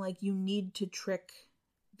feeling like you need to trick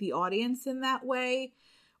the audience in that way.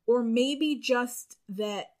 Or maybe just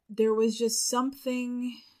that there was just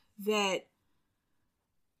something that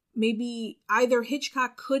maybe either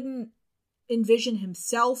Hitchcock couldn't envision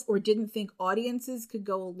himself or didn't think audiences could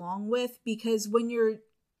go along with. Because when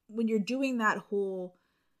you're doing that whole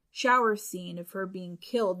shower scene of her being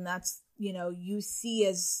killed, and that's, you know, you see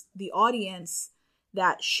as the audience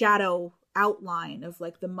that shadow outline of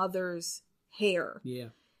like the mother's hair. Yeah.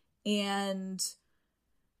 And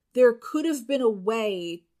there could have been a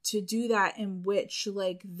way to do that in which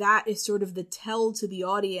like that is sort of the tell to the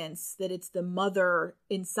audience that it's the mother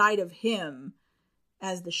inside of him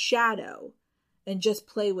as the shadow, and just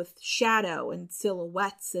play with shadow and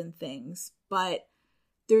silhouettes and things. But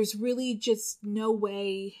there's really just no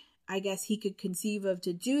way, I guess, he could conceive of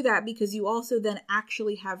to do that, because you also then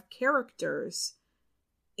actually have characters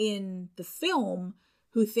in the film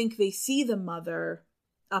who think they see the mother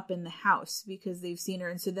up in the house because they've seen her.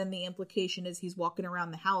 And so then the implication is he's walking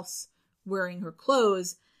around the house wearing her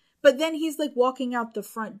clothes, but then he's like walking out the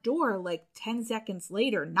front door like 10 seconds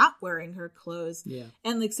later not wearing her clothes. Yeah.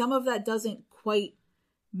 And like some of that doesn't quite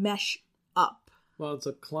mesh up. Well, it's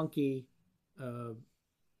a clunky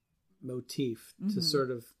motif to sort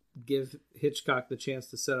of give Hitchcock the chance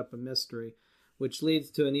to set up a mystery, which leads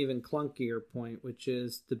to an even clunkier point, which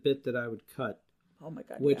is the bit that I would cut. Oh my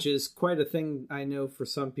God. Which is quite a thing, I know, for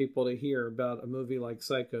some people to hear about a movie like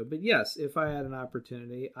Psycho. But yes, if I had an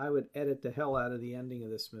opportunity, I would edit the hell out of the ending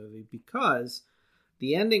of this movie, because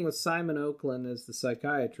the ending with Simon Oakland as the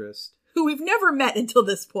psychiatrist, who we've never met until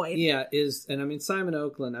this point. Yeah, and I mean, Simon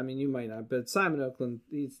Oakland, I mean, you might not, but Simon Oakland,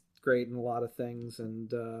 he's great in a lot of things.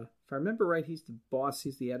 And if I remember right, he's the boss,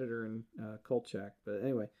 he's the editor in Kolchak. But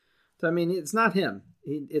anyway, so, I mean, it's not him.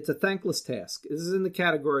 It's a thankless task. This is in the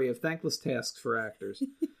category of thankless tasks for actors.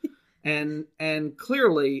 and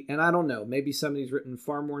clearly, and I don't know, maybe somebody's written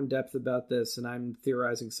far more in depth about this, and I'm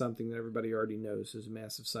theorizing something that everybody already knows who's a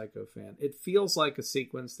massive Psycho fan. It feels like a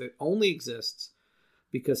sequence that only exists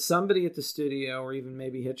because somebody at the studio, or even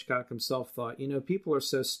maybe Hitchcock himself, thought, you know, people are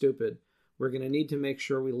so stupid, we're going to need to make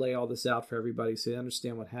sure we lay all this out for everybody so they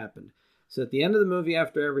understand what happened. So at the end of the movie,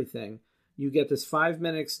 after everything, you get this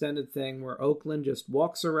 5-minute extended thing where Oakland just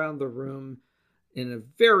walks around the room in a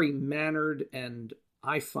very mannered and,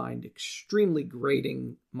 I find, extremely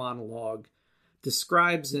grating monologue,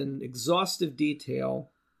 describes in exhaustive detail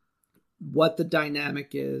what the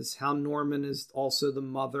dynamic is, how Norman is also the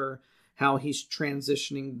mother, how he's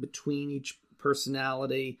transitioning between each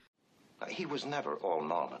personality. He was never all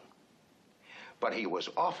Norman, but he was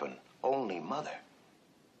often only Mother.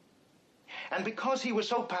 And because he was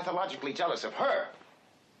so pathologically jealous of her,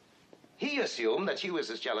 he assumed that she was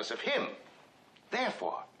as jealous of him.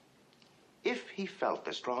 Therefore, if he felt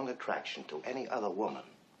a strong attraction to any other woman,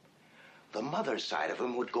 the mother side of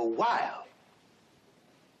him would go wild.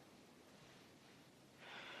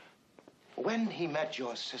 When he met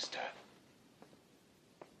your sister,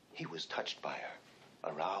 he was touched by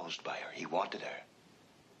her, aroused by her. He wanted her.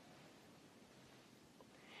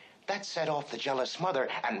 That set off the jealous mother,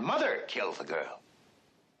 and Mother killed the girl.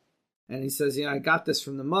 And he says, I got this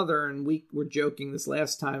from the mother, and we were joking this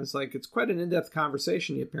last time. It's like, it's quite an in-depth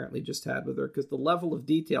conversation he apparently just had with her, because the level of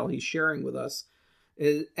detail he's sharing with us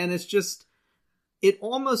is, and it's just, it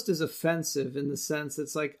almost is offensive in the sense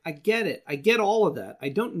it's like, I get it. I get all of that. I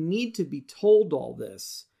don't need to be told all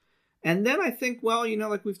this. And then I think, well,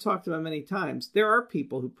 like we've talked about many times, there are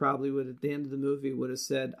people who probably would, at the end of the movie, would have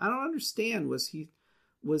said, I don't understand. Was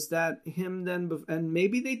was that him then, and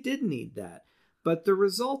maybe they did need that. But the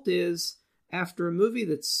result is, after a movie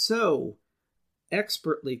that's so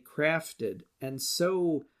expertly crafted and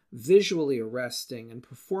so visually arresting and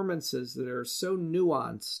performances that are so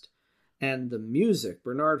nuanced, and the music,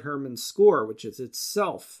 Bernard Herrmann's score, which is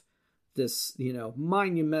itself this,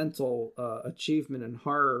 monumental achievement in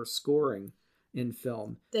horror scoring in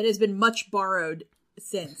film. That has been much borrowed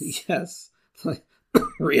since. Yes.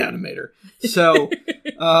 Reanimator. So,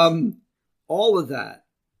 all of that.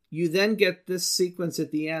 You then get this sequence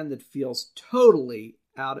at the end that feels totally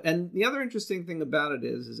out. And the other interesting thing about it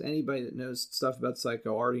is anybody that knows stuff about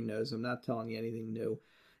Psycho already knows, I'm not telling you anything new,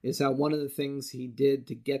 is how one of the things he did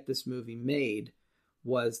to get this movie made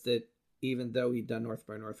was that even though he'd done North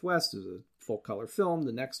by Northwest, it was a full-color film.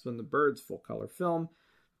 The next one, The Birds, full-color film.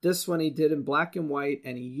 This one he did in black and white,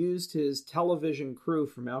 and he used his television crew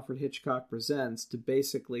from Alfred Hitchcock Presents to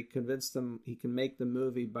basically convince them he can make the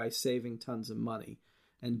movie by saving tons of money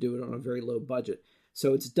and do it on a very low budget.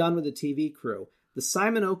 So it's done with a TV crew. The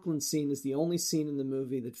Simon Oakland scene is the only scene in the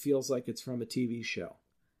movie that feels like it's from a TV show.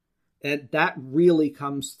 And that really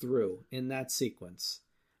comes through in that sequence.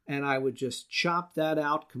 And I would just chop that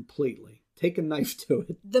out completely. Take a knife to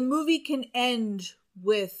it. The movie can end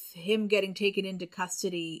with him getting taken into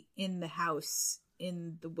custody in the house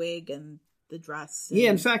in the wig and the dress. Yeah,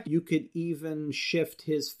 in fact, you could even shift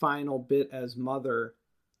his final bit as mother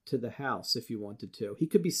to the house if you wanted to. He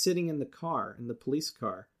could be sitting in the car, in the police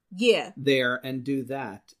car. Yeah. There and do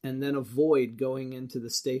that and then avoid going into the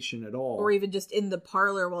station at all. Or even just in the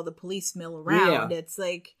parlor while the police mill around. Yeah. It's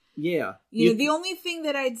like... Yeah. You know, the only thing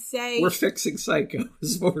that I'd say... We're fixing Psycho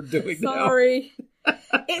is what we're doing Sorry.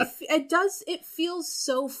 It feels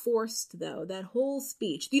so forced, though, that whole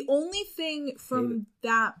speech. The only thing from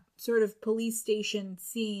that sort of police station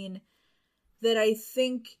scene that I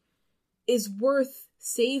think is worth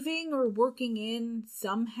saving or working in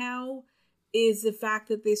somehow is the fact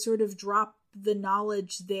that they sort of drop the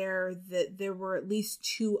knowledge there that there were at least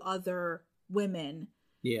 2 other women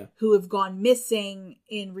who have gone missing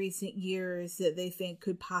in recent years that they think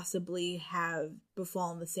could possibly have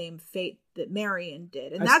befallen the same fate that Marion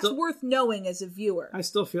did. And that's worth knowing as a viewer. I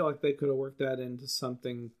still feel like they could have worked that into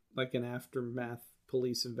something like an aftermath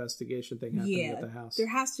police investigation thing happening at the house. There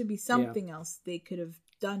has to be something else they could have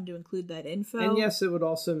done to include that info. And yes, it would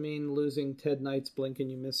also mean losing Ted Knight's Blink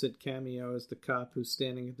and You Miss It cameo as the cop who's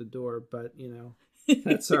standing at the door, but,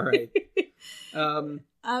 that's all right. So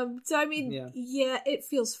I mean, yeah, it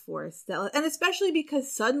feels forced, and especially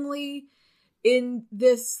because suddenly in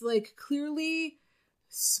this like clearly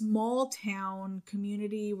small town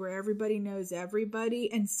community where everybody knows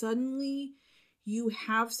everybody, and suddenly you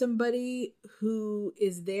have somebody who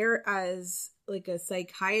is there as like a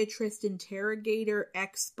psychiatrist interrogator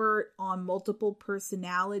expert on multiple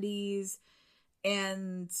personalities,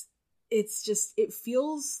 and it's just, it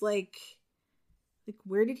feels like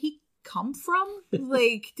where did he come from?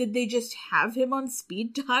 Like, did they just have him on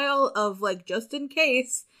speed dial of like, just in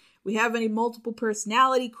case we have any multiple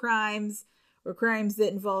personality crimes or crimes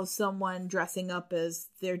that involve someone dressing up as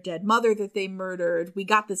their dead mother that they murdered, we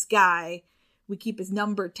got this guy, we keep his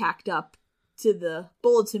number tacked up to the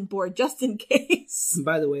bulletin board just in case.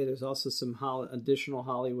 By the way, there's also some additional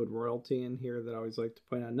Hollywood royalty in here that I always like to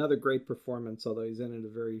point out. Another great performance, although he's in it a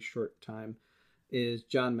very short time, is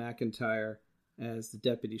John McIntyre as the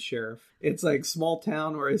deputy sheriff. It's like small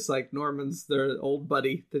town where it's like Norman's their old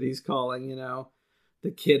buddy that he's calling,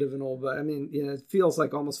 the kid of an old buddy. I mean, it feels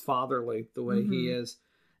like almost fatherly the way he is.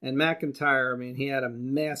 And McIntyre, I mean, he had a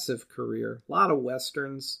massive career, a lot of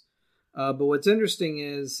Westerns. But what's interesting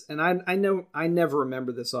is, and I know I never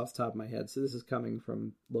remember this off the top of my head, so this is coming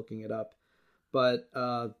from looking it up, but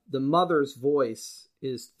the mother's voice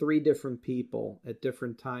is 3 different people at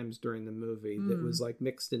different times during the movie that was like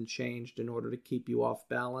mixed and changed in order to keep you off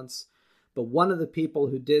balance. But one of the people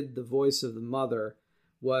who did the voice of the mother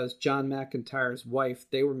was John McIntyre's wife.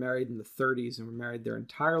 They were married in the 30s and were married their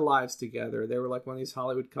entire lives together. They were like one of these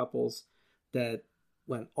Hollywood couples that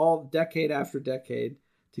went all decade after decade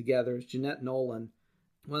together. It's Jeanette Nolan.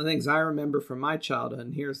 One of the things I remember from my childhood,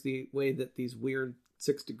 and here's the way that these weird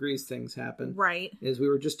 6 Degrees things happen. Right. Is we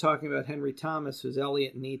were just talking about Henry Thomas, who's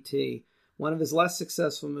Elliot in E.T. One of his less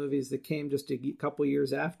successful movies that came just a couple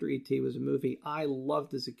years after E.T. was a movie I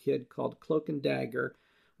loved as a kid called Cloak and Dagger,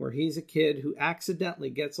 where he's a kid who accidentally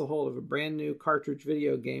gets a hold of a brand new cartridge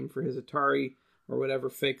video game for his Atari or whatever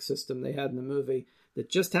fake system they had in the movie that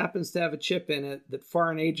just happens to have a chip in it that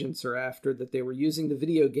foreign agents are after, that they were using the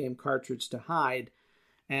video game cartridge to hide.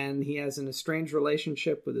 And he has an estranged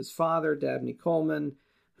relationship with his father, Dabney Coleman,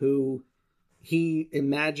 who he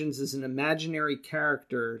imagines as an imaginary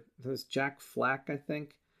character. There's Jack Flack, I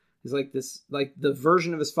think. He's like this, like the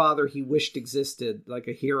version of his father he wished existed, like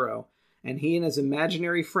a hero. And he and his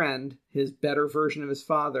imaginary friend, his better version of his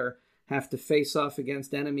father, have to face off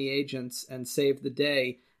against enemy agents and save the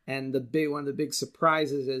day. And one of the big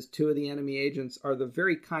surprises is two of the enemy agents are the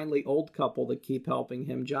very kindly old couple that keep helping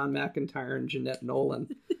him, John McIntyre and Jeanette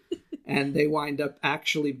Nolan. And they wind up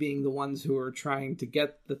actually being the ones who are trying to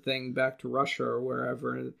get the thing back to Russia or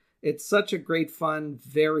wherever. It's such a great fun,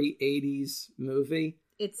 very 80s movie.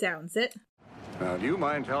 It sounds it. Now, do you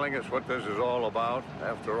mind telling us what this is all about?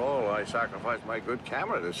 After all, I sacrificed my good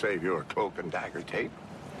camera to save your Cloak and Dagger tape.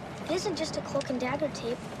 It isn't just a Cloak and Dagger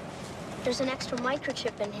tape. There's an extra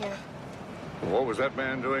microchip in here. What was that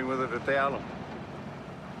man doing with it at the Alamo?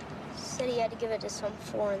 Said he had to give it to some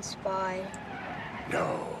foreign spy.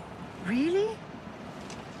 No. Really?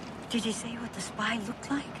 Did he say what the spy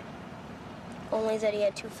looked like? Only that he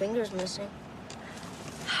had 2 fingers missing.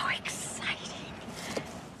 How exciting.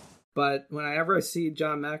 But whenever I see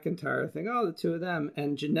John McIntyre, I think, oh, the two of them.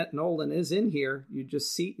 And Jeanette Nolan is in here. You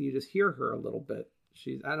just hear her a little bit.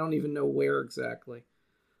 I don't even know where exactly.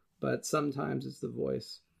 But sometimes it's the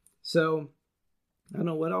voice. So, I don't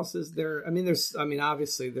know, what else is there?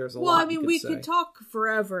 Obviously there's a lot. Well, I mean, we say. could talk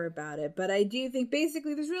forever about it, but I do think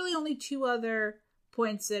basically there's really only 2 other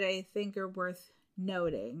points that I think are worth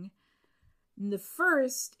noting. And the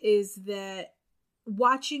first is that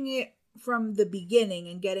watching it from the beginning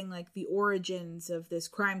and getting like the origins of this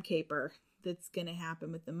crime caper that's going to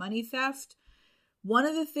happen with the money theft, one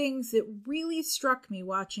of the things that really struck me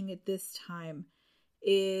watching it this time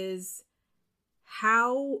is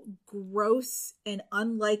how gross and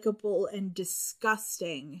unlikable and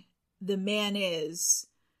disgusting the man is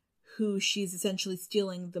who she's essentially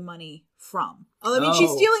stealing the money from. I mean,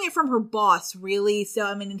 she's stealing it from her boss, really. So,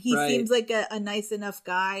 I mean, he seems like a nice enough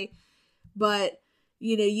guy, but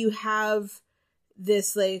you know, you have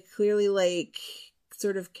this like clearly like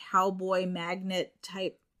sort of cowboy magnate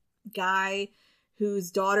type guy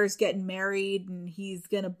whose daughter's getting married and he's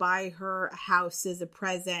going to buy her a house as a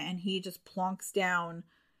present, and he just plonks down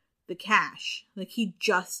the cash. Like he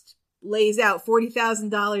just lays out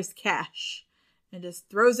 $40,000 cash and just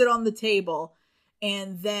throws it on the table,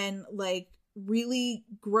 and then like really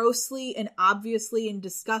grossly and obviously and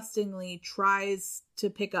disgustingly tries to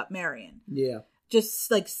pick up Marion. Yeah.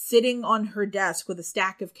 Just like sitting on her desk with a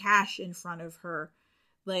stack of cash in front of her.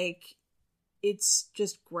 Like, it's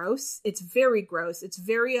just gross. It's very gross. It's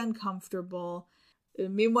very uncomfortable.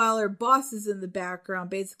 Meanwhile, her boss is in the background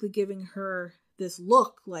basically giving her this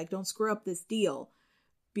look like, don't screw up this deal.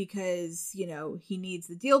 Because, you know, he needs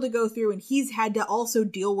the deal to go through, and he's had to also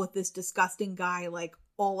deal with this disgusting guy like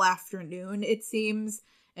all afternoon, it seems.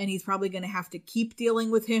 And he's probably going to have to keep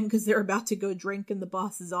dealing with him because they're about to go drink in the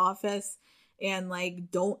boss's office. And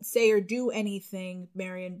like, don't say or do anything,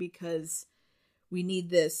 Marion, because we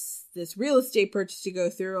need this real estate purchase to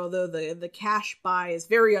go through. Although the cash buy is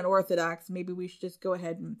very unorthodox, maybe we should just go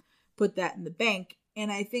ahead and put that in the bank.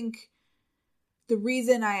 And I think the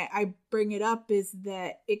reason I bring it up is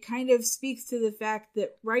that it kind of speaks to the fact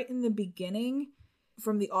that right in the beginning,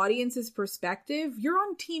 from the audience's perspective, you're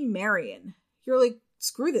on Team Marion. You're like,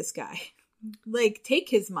 screw this guy. Like, take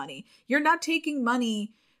his money. You're not taking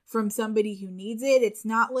money from somebody who needs it. It's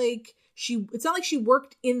not like she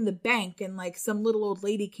worked in the bank and like some little old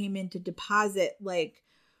lady came in to deposit like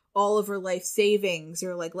all of her life savings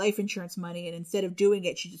or like life insurance money, and instead of doing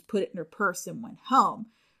it, she just put it in her purse and went home.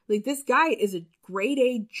 Like, this guy is a grade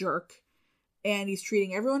A jerk, and he's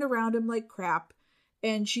treating everyone around him like crap.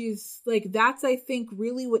 And she's like, that's, I think,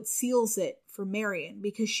 really what seals it for Marion,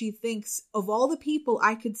 because she thinks, of all the people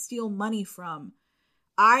I could steal money from,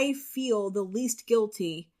 I feel the least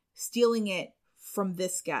guilty stealing it from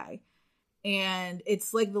this guy. And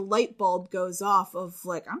it's like the light bulb goes off of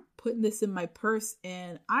like, I'm putting this in my purse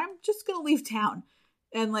and I'm just going to leave town,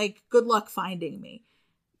 and like, good luck finding me.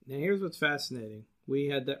 Now here's what's fascinating. We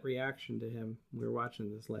had that reaction to him. We were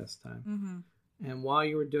watching this last time. Mm-hmm. And while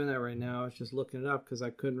you were doing that right now, I was just looking it up because I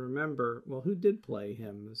couldn't remember. Well, who did play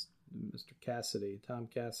him? It was Mr. Cassidy, Tom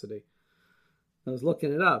Cassidy. I was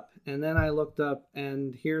looking it up, and then I looked up,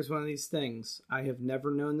 and here's one of these things. I have never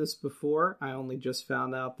known this before. I only just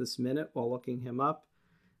found out this minute while looking him up,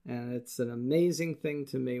 and it's an amazing thing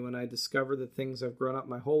to me when I discover the things I've grown up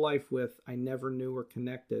my whole life with I never knew were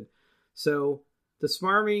connected. So the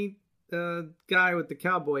smarmy guy with the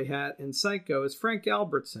cowboy hat in Psycho is Frank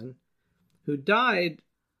Albertson, who died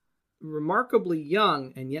remarkably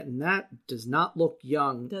young, and yet that does not look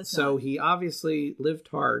young. So he obviously lived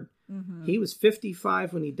hard. Mm-hmm. He was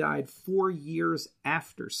 55 when he died, 4 years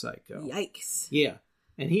after Psycho. Yikes. Yeah.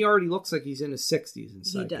 And he already looks like he's in his 60s in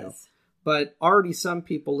Psycho. He does. But already some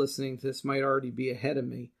people listening to this might already be ahead of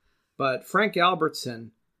me. But Frank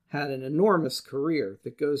Albertson had an enormous career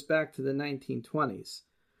that goes back to the 1920s.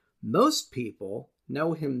 Most people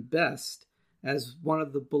know him best as one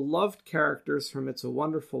of the beloved characters from It's a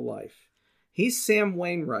Wonderful Life. He's Sam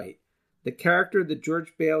Wainwright, the character that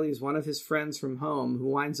George Bailey is one of his friends from home who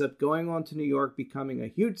winds up going on to New York, becoming a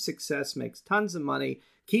huge success, makes tons of money,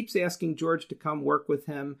 keeps asking George to come work with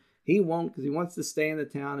him. He won't because he wants to stay in the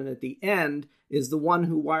town, and at the end is the one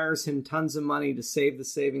who wires him tons of money to save the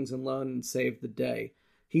savings and loan and save the day.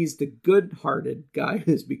 He's the good-hearted guy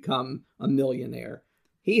who's become a millionaire.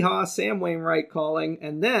 Hee-haw, Sam Wainwright calling.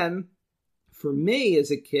 And then, for me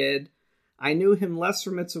as a kid, I knew him less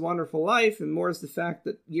from It's a Wonderful Life and more as the fact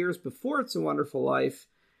that years before It's a Wonderful Life,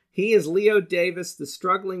 he is Leo Davis, the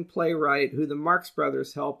struggling playwright who the Marx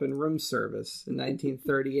Brothers help in Room Service in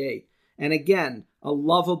 1938. And again, a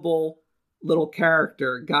lovable little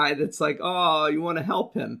character, guy that's like, oh, you want to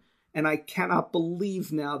help him. And I cannot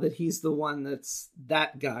believe now that he's the one that's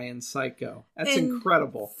that guy in Psycho. That's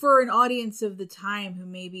incredible. For an audience of the time who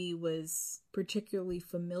maybe was particularly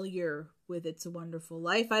familiar with It's a Wonderful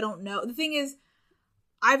Life, I don't know. The thing is,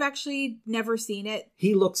 I've actually never seen it.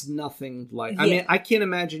 He looks nothing like... Yeah. I mean, I can't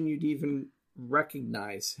imagine you'd even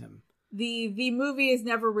recognize him. The movie has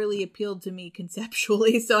never really appealed to me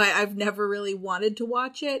conceptually, so I've never really wanted to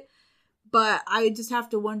watch it. But I just have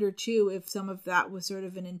to wonder, too, if some of that was sort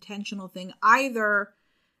of an intentional thing. Either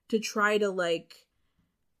to try to, like,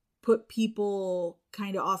 put people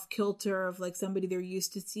kind of off kilter of, like, somebody they're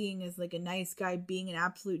used to seeing as, like, a nice guy being an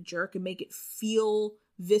absolute jerk and make it feel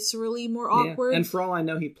viscerally more awkward. And for all I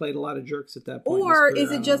know, he played a lot of jerks at that point. Or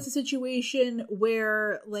is it just a situation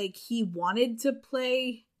where, like, he wanted to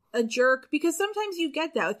play a jerk? Because sometimes you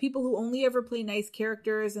get that with people who only ever play nice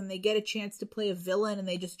characters and they get a chance to play a villain and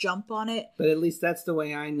they just jump on it. But at least that's the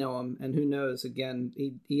way I know him. And who knows, again,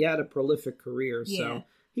 he had a prolific career, so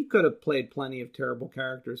he could have played plenty of terrible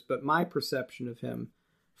characters. But my perception of him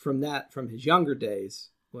from his younger days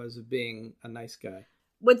was of being a nice guy.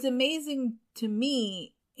 What's amazing to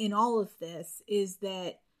me in all of this is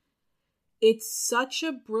that it's such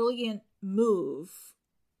a brilliant move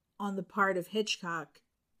on the part of Hitchcock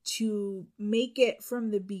to make it from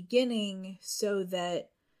the beginning so that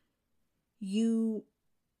you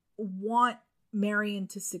want Marion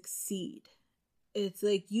to succeed. It's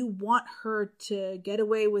like you want her to get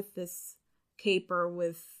away with this caper,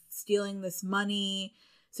 with stealing this money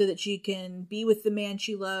so that she can be with the man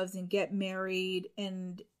she loves and get married.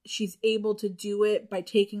 And she's able to do it by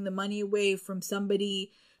taking the money away from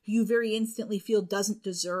somebody who you very instantly feel doesn't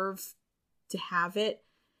deserve to have it.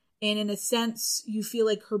 And in a sense, you feel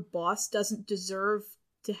like her boss doesn't deserve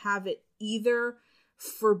to have it either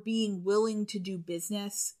for being willing to do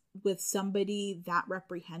business with somebody that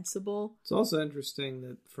reprehensible. It's also interesting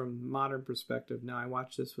that from modern perspective, now I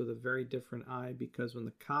watch this with a very different eye because when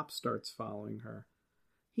the cop starts following her,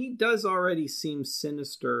 he does already seem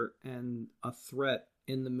sinister and a threat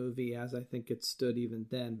in the movie as I think it stood even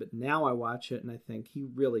then. But now I watch it and I think he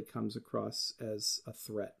really comes across as a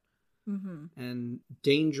threat. Mm-hmm. And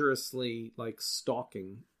dangerously, like,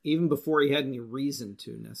 stalking, even before he had any reason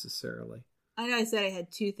to necessarily. I know I said I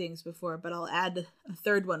had two things before, but I'll add a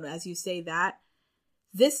third one as you say that.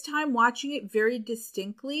 This time watching it very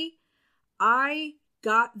distinctly, I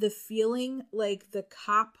got the feeling like the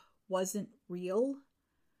cop wasn't real.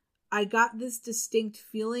 I got this distinct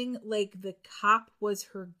feeling like the cop was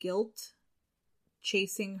her guilt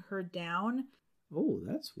chasing her down. Oh,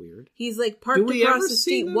 that's weird. He's like parked across the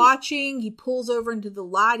street watching. He pulls over into the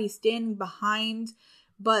lot. He's standing behind.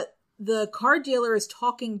 But the car dealer is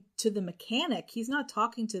talking to the mechanic. He's not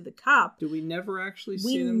talking to the cop. Do we never actually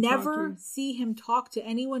see them We never see him talk to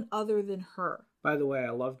anyone other than her. By the way, I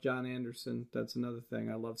love John Anderson. That's another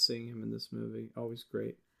thing. I love seeing him in this movie. Always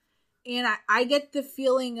great. And I get the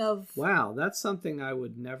feeling of... Wow, that's something I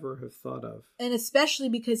would never have thought of. And especially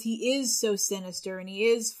because he is so sinister and he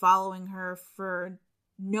is following her for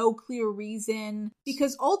no clear reason.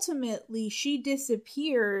 Because ultimately she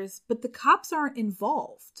disappears, but the cops aren't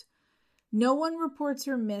involved. No one reports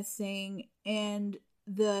her missing, and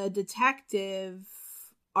the detective,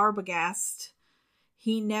 Arbogast,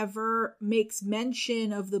 he never makes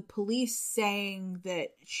mention of the police saying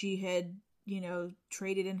that she had...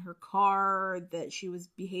 traded in her car, that she was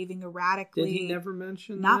behaving erratically. Did he never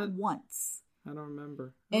mention that? Not once. I don't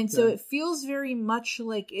remember. And so it feels very much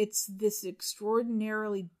like it's this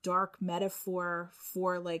extraordinarily dark metaphor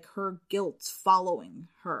for like her guilt following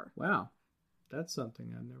her. Wow. That's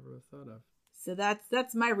something I never have thought of. So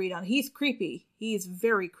that's my read on. He's creepy. He's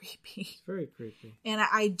very creepy. It's very creepy. And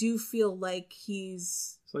I do feel like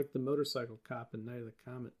he's... It's like the motorcycle cop in Night of the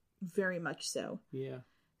Comet. Very much so. Yeah.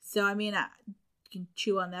 So, I mean, you can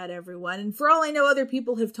chew on that, everyone. And for all I know, other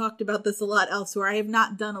people have talked about this a lot elsewhere. I have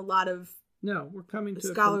not done a lot of we're coming to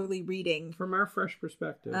scholarly reading. From our fresh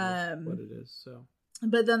perspective of what it is. So,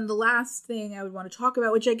 but then the last thing I would want to talk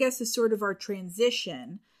about, which I guess is sort of our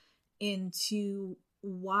transition into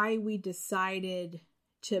why we decided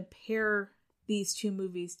to pair these two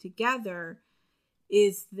movies together,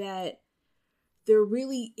 is that there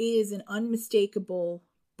really is an unmistakable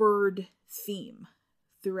bird theme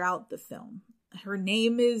throughout the film. Her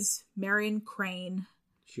name is Marion Crane.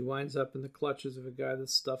 She winds up in the clutches of a guy that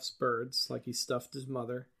stuffs birds, like he stuffed his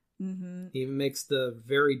mother. Mm-hmm. He even makes the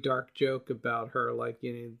very dark joke about her, like,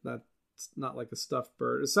 that's not like a stuffed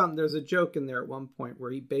bird. There's a joke in there at one point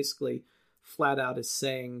where he basically flat out is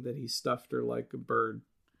saying that he stuffed her like a bird,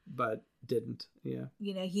 but didn't. Yeah.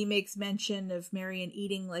 He makes mention of Marion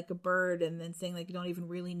eating like a bird and then saying, like, you don't even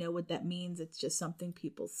really know what that means. It's just something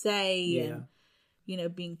people say. Yeah.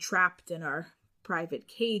 And, being trapped in our private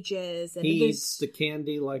cages. And he eats the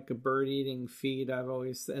candy like a bird eating feed.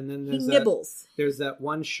 And then he nibbles. There's that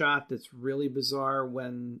one shot that's really bizarre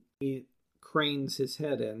when he cranes his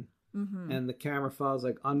head in. Mm-hmm. And the camera follows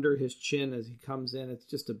like under his chin as he comes in. It's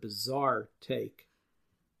just a bizarre take.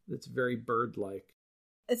 It's very bird-like.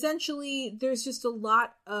 Essentially, there's just a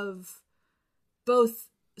lot of both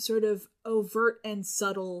sort of overt and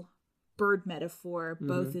subtle bird metaphor,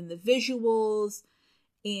 both in the visuals,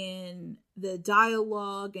 in the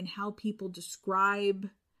dialogue, and how people describe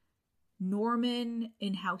Norman,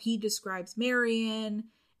 and how he describes Marion,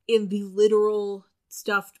 in the literal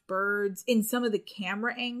stuffed birds. In some of the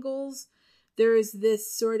camera angles, there is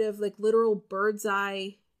this sort of like literal bird's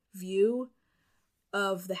eye view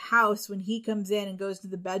of the house when he comes in and goes to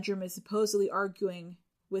the bedroom, is supposedly arguing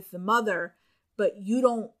with the mother, but you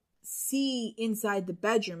don't see inside the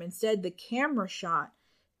bedroom. Instead, the camera shot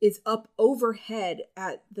is up overhead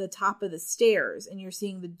at the top of the stairs, and you're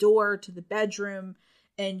seeing the door to the bedroom,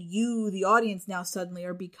 and you, the audience, now suddenly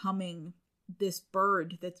are becoming this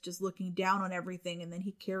bird that's just looking down on everything, and then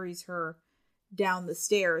he carries her down the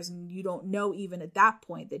stairs, and you don't know even at that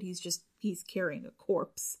point that he's carrying a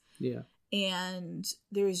corpse. Yeah. And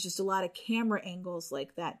there's just a lot of camera angles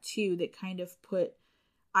like that too, that kind of put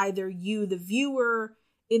either you, the viewer,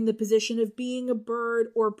 in the position of being a bird,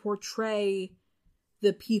 or portray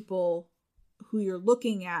the people who you're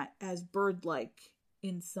looking at as bird-like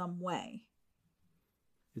in some way.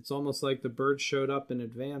 It's almost like the bird showed up in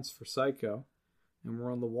advance for Psycho, and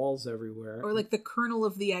we're on the walls everywhere. Or like the kernel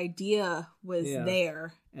of the idea was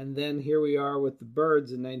there. And then here we are with the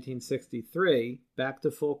birds in 1963, back to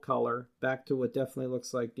full color, back to what definitely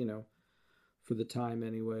looks like, for the time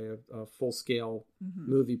anyway, a full-scale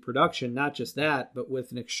movie production. Not just that, but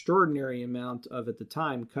with an extraordinary amount of, at the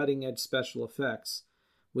time, cutting-edge special effects,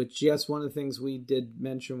 which, yes, one of the things we did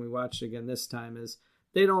mention we watched again this time is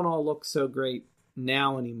they don't all look so great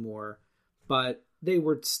now anymore, but they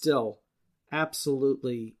were still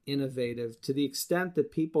absolutely innovative to the extent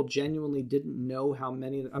that people genuinely didn't know how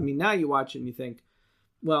many. I mean, now you watch it and you think,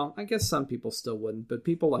 well, I guess some people still wouldn't, but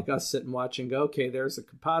people like us sit and watch and go, okay, there's a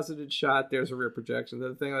composited shot, there's a rear projection,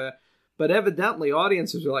 there's a thing like that. But evidently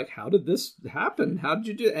audiences are like, how did this happen? How did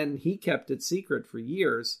you do it? And he kept it secret for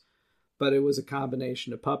years. But it was a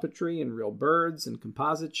combination of puppetry and real birds and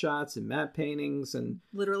composite shots and matte paintings and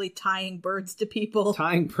literally tying birds to people.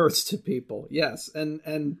 Tying birds to people, yes, and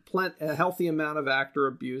a healthy amount of actor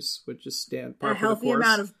abuse, which is part a healthy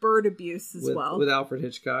amount of bird abuse as well with Alfred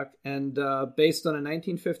Hitchcock, and based on a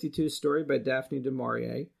 1952 story by Daphne du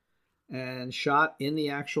Maurier, and shot in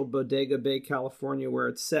the actual Bodega Bay, California, where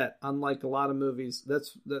it's set. Unlike a lot of movies,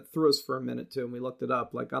 that threw us for a minute too, and we looked it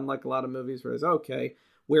up. Like unlike a lot of movies where it's okay,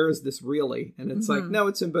 where is this really? And it's like, no,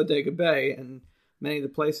 it's in Bodega Bay, and many of the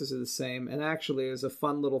places are the same. And actually, there's a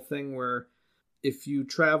fun little thing where if you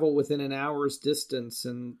travel within an hour's distance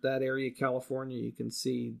in that area of California, you can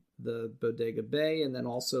see the Bodega Bay, and then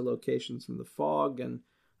also locations from The Fog. And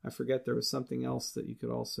I forget, there was something else that you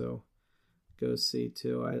could also go see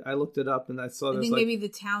too. I looked it up and I saw. I think maybe the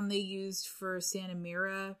town they used for Santa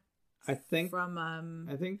Mira. I think from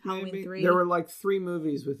Halloween maybe 3. There were like 3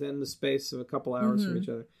 movies within the space of a couple hours from each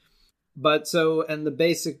other. But so, and the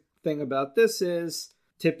basic thing about this is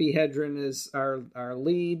Tippi Hedren is our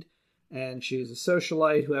lead, and she's a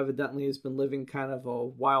socialite who evidently has been living kind of a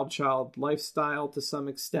wild child lifestyle to some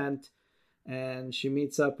extent. And she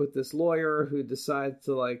meets up with this lawyer who decides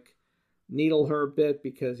to like needle her a bit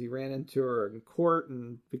because he ran into her in court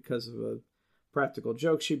and because of a practical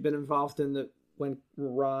jokes she'd been involved in that went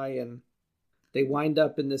awry, and they wind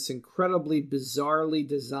up in this incredibly bizarrely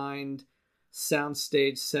designed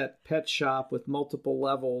soundstage set pet shop with multiple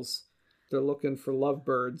levels. They're looking for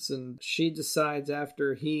lovebirds, and she decides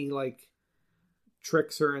after he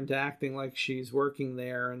tricks her into acting like she's working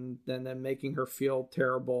there and then making her feel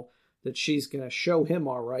terrible that she's going to show him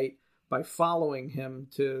all right by following him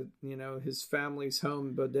to, his family's home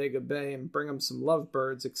in Bodega Bay and bring him some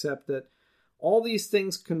lovebirds, except that all these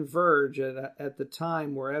things converge at the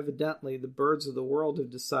time where evidently the birds of the world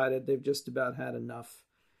have decided they've just about had enough,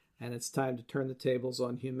 and it's time to turn the tables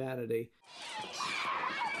on humanity.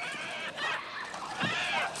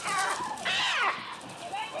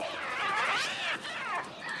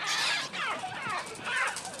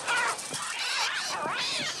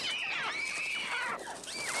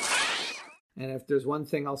 And if there's one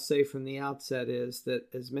thing I'll say from the outset is that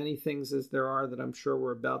as many things as there are that I'm sure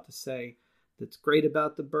we're about to say that's great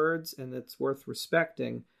about the birds and that's worth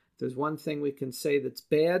respecting, if there's one thing we can say that's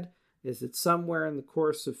bad, is that somewhere in the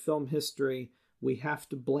course of film history, we have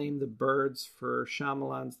to blame the birds for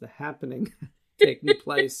Shyamalan's The Happening taking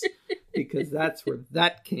place, because that's where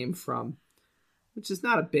that came from, which is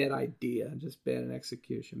not a bad idea, just bad in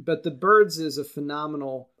execution. But The Birds is a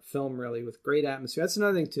phenomenal film, really, with great atmosphere. That's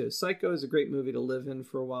another thing, too. Psycho is a great movie to live in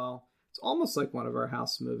for a while. It's almost like one of our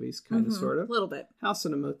house movies, kind of, sort of. A little bit. House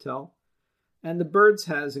in a motel. And The Birds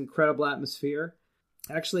has incredible atmosphere.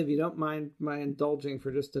 Actually, if you don't mind my indulging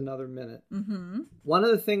for just another minute. Mm-hmm. One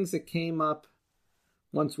of the things that came up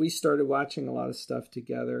once we started watching a lot of stuff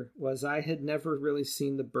together was I had never really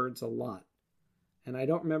seen The Birds a lot. And I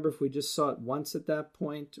don't remember if we just saw it once at that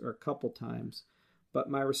point or a couple times. But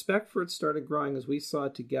my respect for it started growing as we saw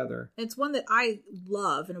it together. It's one that I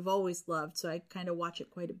love and have always loved, so I kind of watch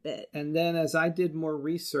it quite a bit. And then as I did more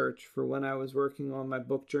research for when I was working on my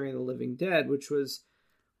book, Journey of the Living Dead, which was,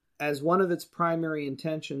 as one of its primary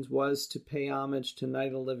intentions was to pay homage to Night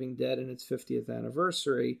of the Living Dead and its 50th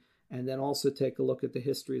anniversary, and then also take a look at the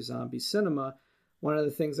history of zombie cinema, one of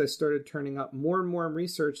the things I started turning up more and more in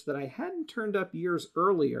research that I hadn't turned up years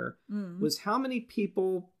earlier was how many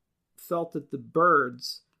people felt that The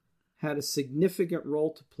Birds had a significant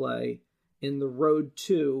role to play in the road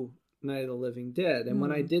to Night of the Living Dead. And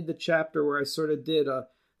when I did the chapter where I sort of did a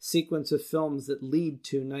sequence of films that lead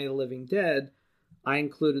to Night of the Living Dead, I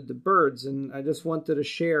included The Birds. And I just wanted to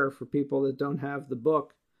share for people that don't have the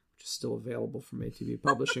book, which is still available from ATV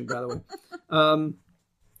Publishing, by the way.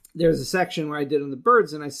 There's a section where I did on The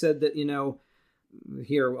Birds, and I said that,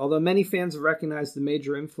 here, although many fans have recognized the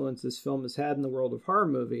major influence this film has had in the world of horror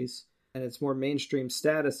movies and its more mainstream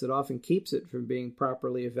status that often keeps it from being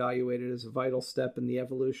properly evaluated as a vital step in the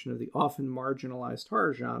evolution of the often marginalized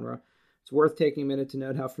horror genre, it's worth taking a minute to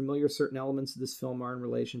note how familiar certain elements of this film are in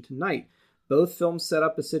relation to Night. Both films set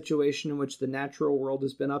up a situation in which the natural world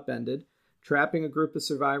has been upended, trapping a group of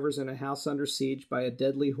survivors in a house under siege by a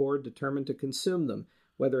deadly horde determined to consume them.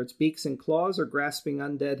 Whether it's beaks and claws or grasping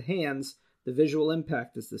undead hands, the visual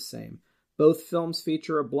impact is the same. Both films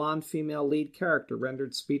feature a blonde female lead character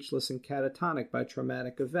rendered speechless and catatonic by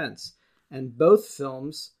traumatic events. And both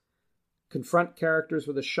films confront characters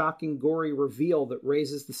with a shocking, gory reveal that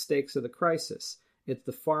raises the stakes of the crisis. It's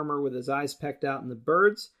the farmer with his eyes pecked out in The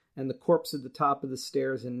Birds and the corpse at the top of the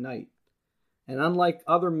stairs in Night. And unlike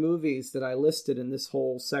other movies that I listed in this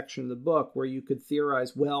whole section of the book, where you could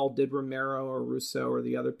theorize, well, did Romero or Russo or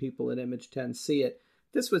the other people at Image 10 see it?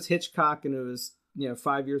 This was Hitchcock, and it was,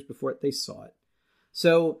 5 years before it, they saw it.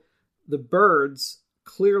 So The Birds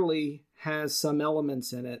clearly has some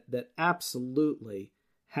elements in it that absolutely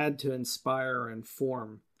had to inspire and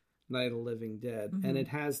inform Night of the Living Dead. Mm-hmm. And it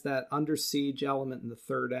has that under siege element in the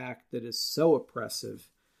third act that is so oppressive,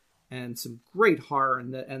 and some great horror.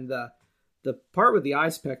 And the part with the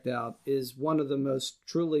eyes pecked out is one of the most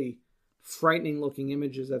truly frightening looking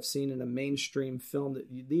images I've seen in a mainstream film that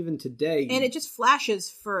even today. And it just flashes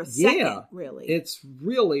for a second, really. It's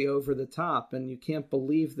really over the top, and you can't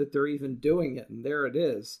believe that they're even doing it. And there it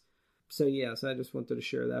is. So yes, I just wanted to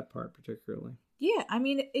share that part particularly. Yeah, I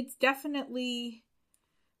mean, it's definitely,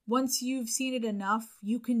 once you've seen it enough,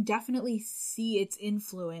 you can definitely see its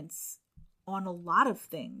influence on a lot of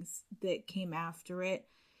things that came after it.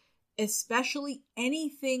 Especially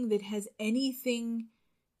anything that has anything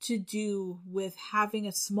to do with having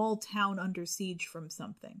a small town under siege from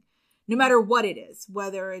something. No matter what it is,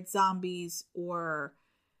 whether it's zombies or,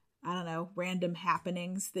 I don't know, random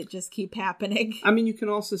happenings that just keep happening. I mean, you can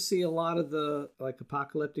also see a lot of the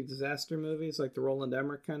apocalyptic disaster movies, like the Roland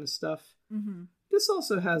Emmerich kind of stuff. Mm-hmm. This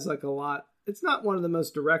also has a lot. It's not one of the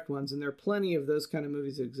most direct ones, and there are plenty of those kind of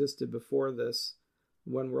movies that existed before this.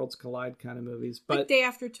 When Worlds Collide kind of movies. Like But Day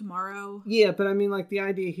After Tomorrow. yeah, but I mean, like, the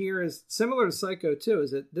idea here is similar to Psycho 2,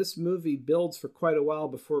 is that this movie builds for quite a while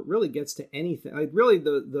before it really gets to anything. Like, really,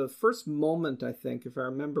 the first moment, I think, if I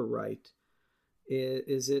remember right,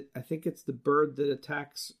 I think it's the bird that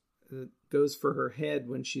attacks, goes for her head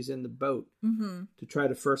when she's in the boat to try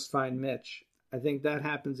to first find Mitch. I think that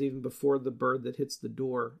happens even before the bird that hits the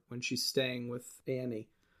door when she's staying with Annie.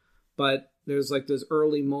 But there's like those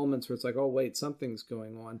early moments where it's like, oh, wait, something's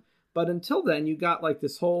going on. But until then, you got like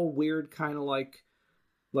this whole weird kind of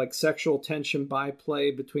like sexual tension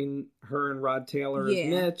byplay between her and Rod Taylor as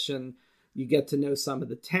Mitch. And you get to know some of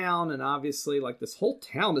the town. And obviously, like, this whole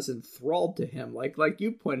town is enthralled to him. Like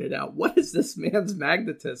you pointed out, what is this man's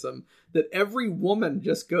magnetism that every woman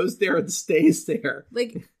just goes there and stays there?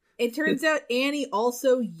 Like, it turns out Annie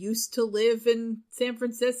also used to live in San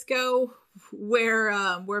Francisco, where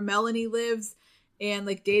Melanie lives, and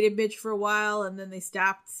like dated Mitch for a while, and then they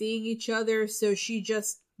stopped seeing each other, so she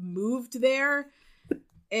just moved there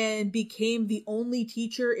and became the only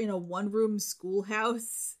teacher in a one-room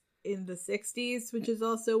schoolhouse in the 60s, which is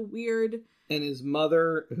also weird. And his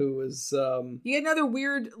mother, who was you get another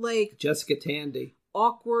weird, like, Jessica Tandy,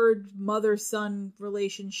 awkward mother-son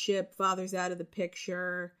relationship. Father's out of the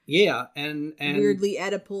picture. Yeah, and weirdly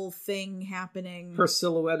Oedipal thing happening. Her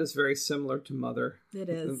silhouette is very similar to Mother. It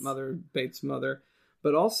is. Mother, Bates' mother.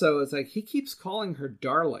 But also, it's like, he keeps calling her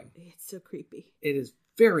darling. It's so creepy. It is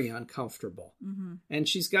very uncomfortable. Mm-hmm. And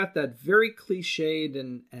she's got that very cliched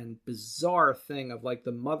and bizarre thing of, like,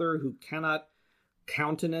 the mother who cannot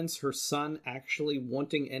countenance her son actually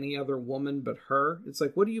wanting any other woman but her. It's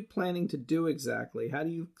like, what are you planning to do exactly? How do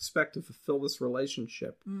you expect to fulfill this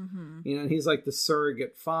relationship? Mm-hmm. You know, and he's like the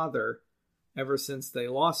surrogate father ever since they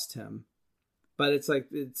lost him. But it's like,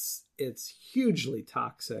 it's hugely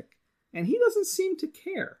toxic. And he doesn't seem to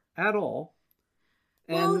care at all.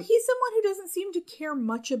 Well, he's someone who doesn't seem to care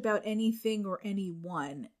much about anything or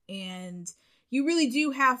anyone. And you really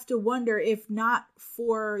do have to wonder, if not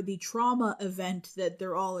for the trauma event that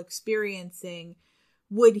they're all experiencing,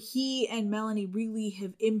 would he and Melanie really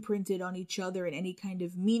have imprinted on each other in any kind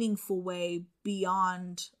of meaningful way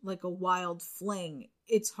beyond like a wild fling?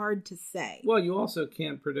 It's hard to say. Well, you also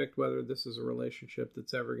can't predict whether this is a relationship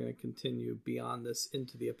that's ever going to continue beyond this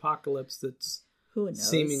into the apocalypse that's Who knows?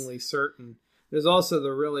 Seemingly certain. There's also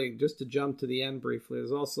the really, just to jump to the end briefly,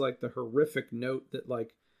 there's also like the horrific note that,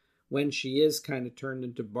 like, when she is kind of turned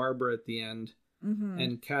into Barbara at the end,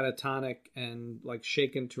 and catatonic and like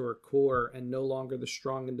shaken to her core and no longer the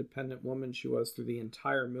strong, independent woman she was through the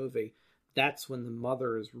entire movie, that's when the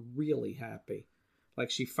mother is really happy. Like,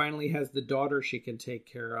 she finally has the daughter she can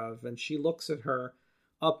take care of, and she looks at her,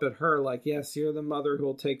 up at her like, yes, you're the mother who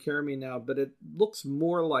will take care of me now, but it looks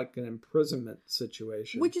more like an imprisonment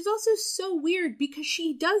situation. Which is also so weird because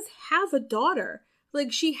she does have a daughter.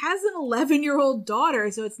 Like, she has an 11-year-old daughter,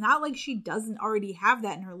 so it's not like she doesn't already have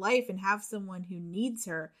that in her life and have someone who needs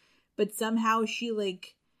her. But somehow she,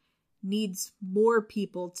 like, needs more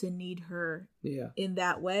people to need her in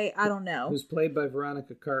that way. I don't know. Who's played by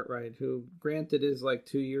Veronica Cartwright, who, granted, is like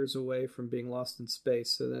 2 years away from being lost in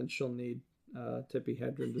space, so then she'll need Tippi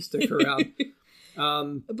Hedren to stick around.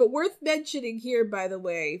 But worth mentioning here, by the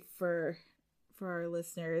way, for our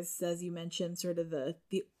listeners, as you mentioned, sort of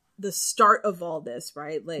the start of all this,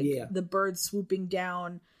 right? Like, the bird swooping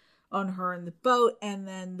down on her in the boat, and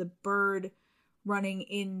then the bird running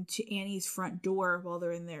into Annie's front door while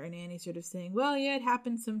they're in there, and Annie sort of saying, well, yeah, it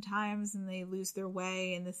happens sometimes, and they lose their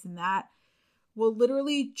way, and this and that. Well,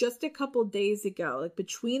 literally just a couple days ago, like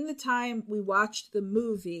between the time we watched the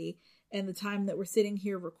movie and the time that we're sitting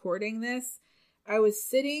here recording this, I was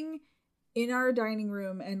sitting in our dining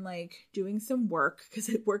room and like doing some work because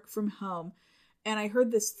I work from home, and I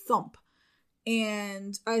heard this thump,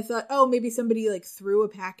 and I thought, oh, maybe somebody like threw a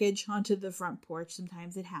package onto the front porch.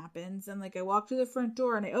 Sometimes it happens. And like I walk to the front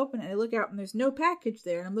door and I open it and I look out and there's no package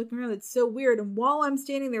there, and I'm looking around. It's so weird. And while I'm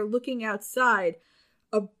standing there looking outside,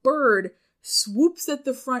 a bird swoops at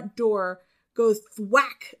the front door, goes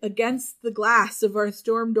thwack against the glass of our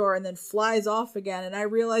storm door, and then flies off again. And I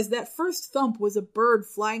realized that first thump was a bird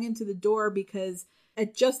flying into the door because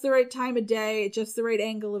at just the right time of day, at just the right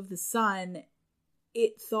angle of the sun,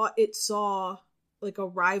 it thought it saw like a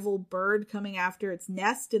rival bird coming after its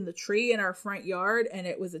nest in the tree in our front yard, and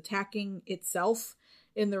it was attacking itself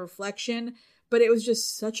in the reflection. But it was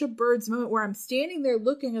just such a bird's moment where I'm standing there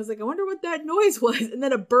looking. I was like, I wonder what that noise was. And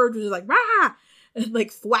then a bird was just like, rah! And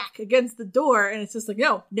like thwack against the door. And it's just like,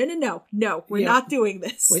 no, we're not doing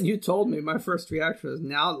this. When you told me, my first reaction was,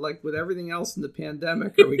 now, like with everything else in the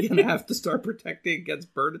pandemic, are we going to have to start protecting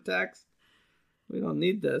against bird attacks? We don't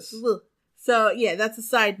need this. So, yeah, that's a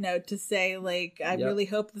side note to say, like, I really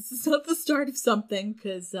hope this is not the start of something,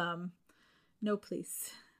 because, no, please.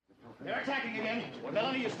 They're attacking again. Well,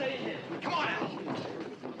 Melanie, you stay in here. Come on out.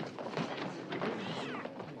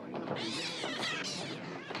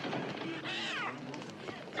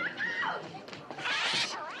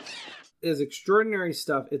 Is extraordinary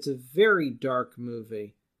stuff. It's a very dark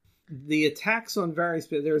movie. The attacks on various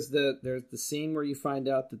there's the scene where you find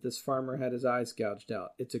out that this farmer had his eyes gouged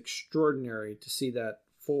out. It's extraordinary to see that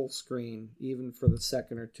full screen, even for the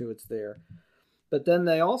second or two it's there. But then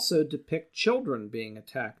they also depict children being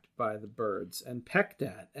attacked by the birds and pecked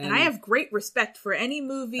at. And I have great respect for any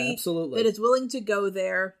movie that is willing to go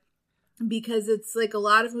there, because it's like a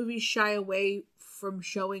lot of movies shy away from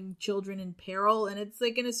showing children in peril, and it's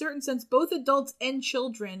like, in a certain sense, both adults and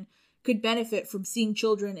children could benefit from seeing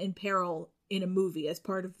children in peril in a movie as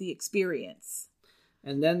part of the experience.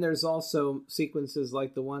 And then there's also sequences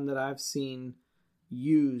like the one that I've seen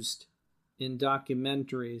used in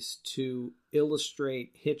documentaries to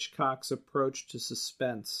illustrate Hitchcock's approach to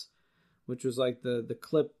suspense, which was like the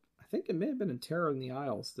clip, I think it may have been in Terror in the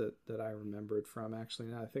Isles that I remembered from, actually,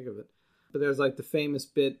 now I think of it. But there's like the famous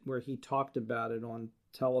bit where he talked about it on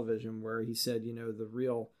television, where he said, the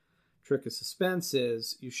real trick of suspense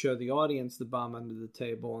is you show the audience the bomb under the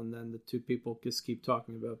table, and then the two people just keep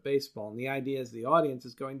talking about baseball. And the idea is the audience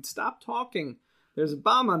is going, stop talking. There's a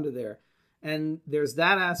bomb under there. And there's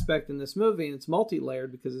that aspect in this movie, and it's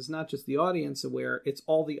multi-layered because it's not just the audience aware, it's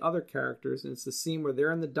all the other characters. And it's the scene where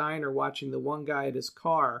they're in the diner watching the one guy at his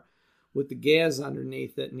car with the gas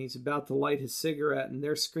underneath it, and he's about to light his cigarette, and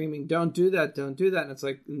they're screaming, don't do that, don't do that. And it's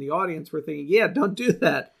like, in the audience, we're thinking, yeah, don't do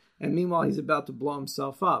that. And meanwhile, he's about to blow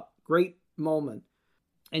himself up. Great moment.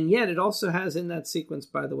 And yet, it also has in that sequence,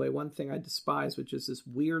 by the way, one thing I despise, which is this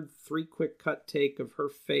weird 3 quick cut take of her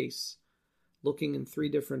face looking in 3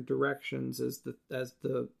 different directions as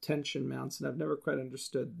the tension mounts. And I've never quite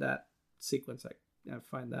understood that sequence. I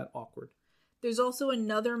find that awkward. There's also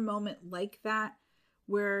another moment like that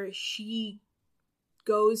where she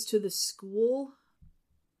goes to the school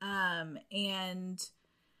and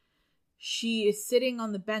she is sitting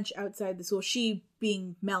on the bench outside the school. She,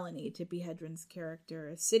 being Melanie, Tippi Hedren's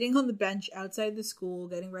character, is sitting on the bench outside the school,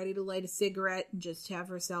 getting ready to light a cigarette and just have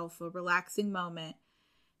herself a relaxing moment.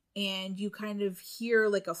 And you kind of hear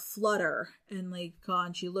like a flutter, and like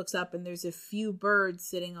and she looks up and there's a few birds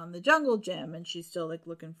sitting on the jungle gym, and she's still like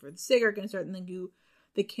looking for the cigarette, gonna start, and then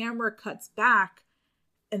the camera cuts back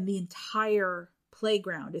and the entire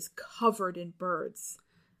playground is covered in birds.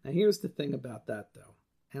 Now here's the thing about that, though,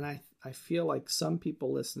 and I feel like some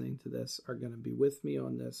people listening to this are going to be with me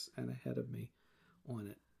on this and ahead of me on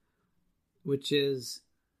it, which is,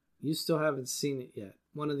 you still haven't seen it yet.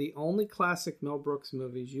 One of the only classic Mel Brooks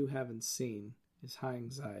movies you haven't seen is High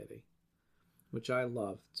Anxiety, which I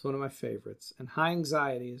love. It's one of my favorites. And High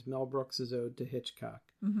Anxiety is Mel Brooks' ode to Hitchcock.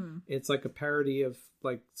 Mm-hmm. It's like a parody of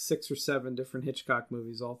like 6 or 7 different Hitchcock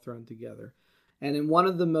movies all thrown together. And in one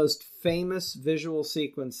of the most famous visual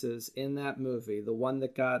sequences in that movie, the one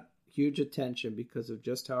that got huge attention because of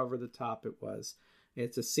just how over the top it was,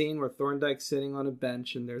 it's a scene where Thorndike's sitting on a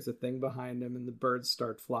bench and there's a thing behind him and the birds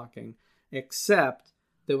start flocking. Except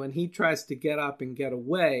that when he tries to get up and get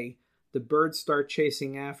away, the birds start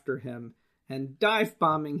chasing after him and dive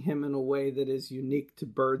bombing him in a way that is unique to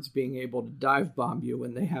birds being able to dive bomb you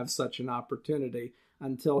when they have such an opportunity,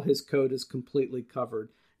 until his coat is completely covered.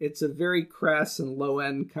 It's a very crass and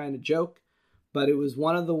low-end kind of joke, but it was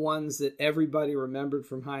one of the ones that everybody remembered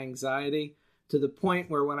from High Anxiety, to the point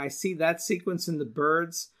where when I see that sequence in the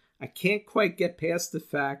birds, I can't quite get past the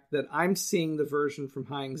fact that I'm seeing the version from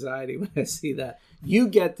High Anxiety when I see that. You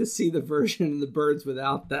get to see the version in the birds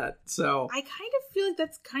without that. So I kind of feel like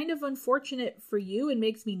that's kind of unfortunate for you and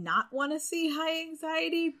makes me not want to see High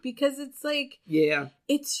Anxiety, because it's like, yeah,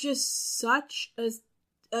 it's just such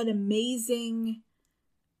an amazing,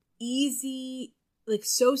 easy, like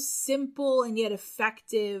so simple and yet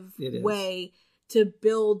effective way to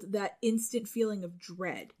build that instant feeling of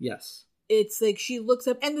dread. Yes. It's like she looks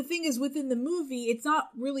up, and the thing is, within the movie, it's not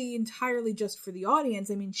really entirely just for the audience.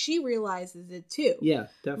 I mean, she realizes it too. Yeah,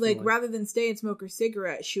 definitely. Like, rather than stay and smoke her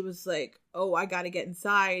cigarette, she was like, oh, I gotta get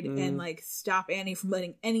inside and like stop Annie from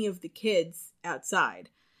letting any of the kids outside.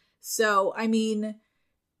 So, I mean,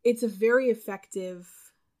 it's a very effective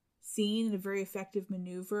scene and a very effective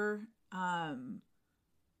maneuver. And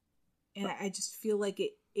I just feel like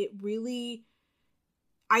it really,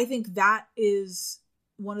 I think that is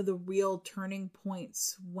one of the real turning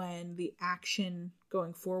points when the action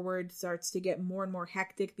going forward starts to get more and more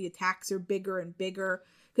hectic. The attacks are bigger and bigger,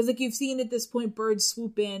 because like you've seen at this point, birds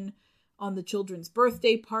swoop in on the children's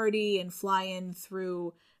birthday party and fly in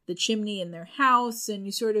through the chimney in their house. And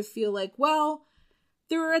you sort of feel like, well,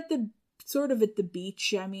 they're at the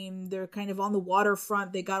beach. I mean, they're kind of on the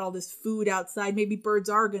waterfront. They got all this food outside. Maybe birds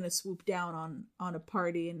are going to swoop down on a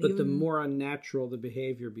party. But the more unnatural the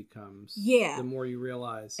behavior becomes, the more you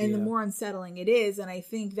realize. And the more unsettling it is. And I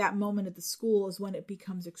think that moment at the school is when it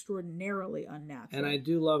becomes extraordinarily unnatural. And I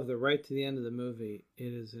do love that right to the end of the movie,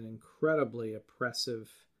 it is an incredibly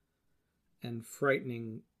oppressive and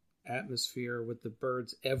frightening atmosphere with the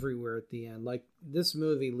birds everywhere at the end. Like, this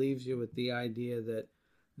movie leaves you with the idea that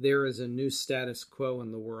there is a new status quo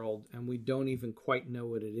in the world, and we don't even quite know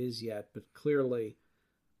what it is yet, but clearly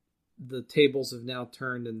the tables have now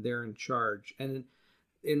turned and they're in charge. And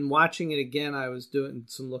in watching it again, I was doing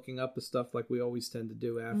some looking up of stuff like we always tend to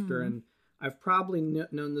do after, and I've probably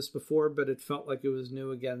known this before, but it felt like it was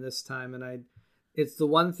new again this time. And it's the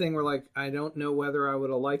one thing where, like, I don't know whether I would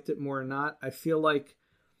have liked it more or not. I feel like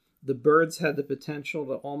the birds had the potential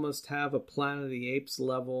to almost have a Planet of the Apes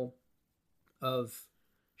level of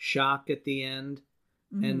shock at the end,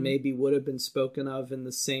 and maybe would have been spoken of in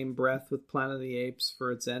the same breath with Planet of the Apes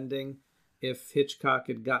for its ending if Hitchcock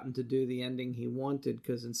had gotten to do the ending he wanted,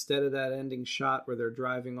 because instead of that ending shot where they're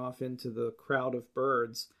driving off into the crowd of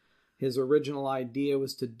birds, his original idea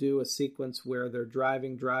was to do a sequence where they're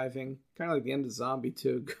driving, kind of like the end of Zombie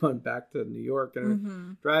 2, going back to New York,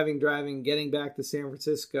 and driving, getting back to San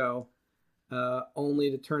Francisco, only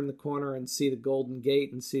to turn the corner and see the Golden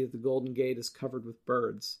Gate and see that the Golden Gate is covered with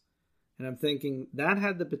birds. And I'm thinking that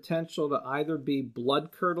had the potential to either be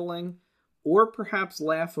blood-curdling or perhaps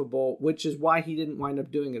laughable, which is why he didn't wind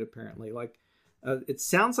up doing it, apparently. Like, it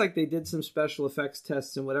sounds like they did some special effects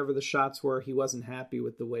tests, and whatever the shots were, he wasn't happy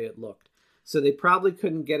with the way it looked. So they probably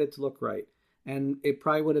couldn't get it to look right. And it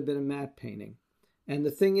probably would have been a matte painting. And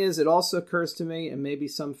the thing is, it also occurs to me, and maybe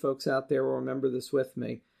some folks out there will remember this with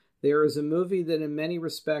me, there is a movie that in many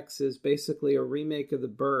respects is basically a remake of The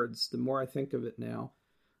Birds, the more I think of it now,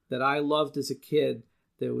 that I loved as a kid.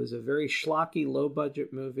 There was a very schlocky,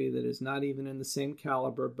 low-budget movie that is not even in the same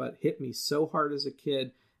caliber, but hit me so hard as a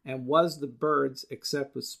kid, and was The Birds,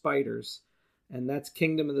 except with spiders. And that's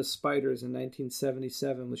Kingdom of the Spiders in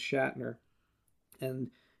 1977 with Shatner.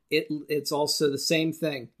 And it's also the same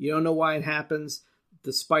thing. You don't know why it happens.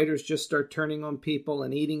 The spiders just start turning on people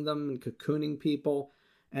and eating them and cocooning people.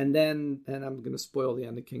 And then, and I'm going to spoil the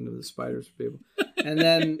end of Kingdom of the Spiders for people. And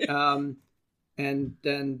then,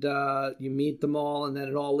 you meet them all, and then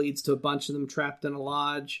it all leads to a bunch of them trapped in a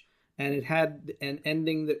lodge. And it had an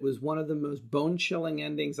ending that was one of the most bone-chilling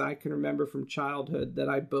endings I can remember from childhood, that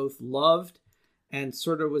I both loved and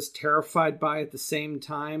sort of was terrified by at the same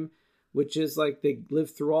time, which is like they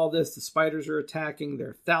lived through all this. The spiders are attacking. There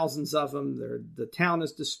are thousands of them. The town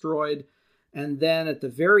is destroyed. And then at the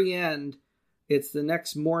very end, it's the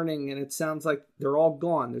next morning, and it sounds like they're all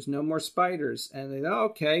gone. There's no more spiders. And they go,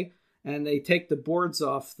 okay. And they take the boards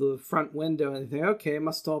off the front window, and they think, okay, it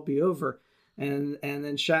must all be over. And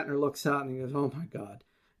then Shatner looks out, and he goes, oh, my God.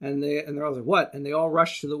 And they're all like, what? And they all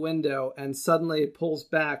rush to the window, and suddenly it pulls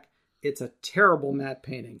back. It's a terrible matte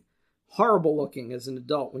painting. Horrible looking as an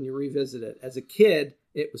adult when you revisit it. As a kid,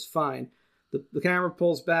 it was fine. The camera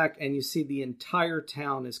pulls back, and you see the entire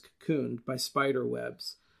town is cocooned by spider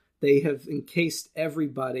webs. They have encased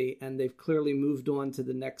everybody, and they've clearly moved on to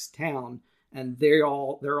the next town, and they're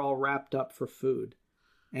all wrapped up for food.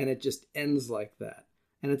 And it just ends like that.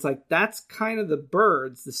 And it's like, that's kind of The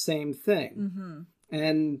Birds, the same thing. Mm-hmm.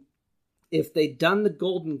 And if they'd done the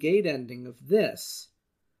Golden Gate ending of this,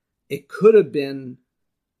 it could have been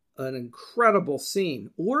an incredible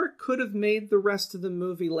scene. Or it could have made the rest of the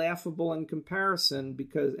movie laughable in comparison,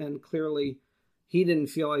 and clearly he didn't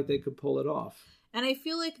feel like they could pull it off. And I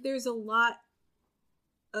feel like there's a lot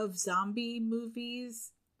of zombie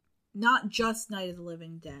movies, not just Night of the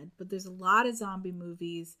Living Dead, but there's a lot of zombie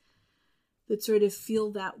movies that sort of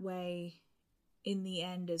feel that way in the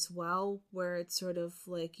end as well, where it's sort of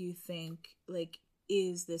like you think, like,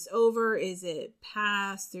 is this over? Is it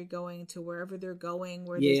past? They're going to wherever they're going,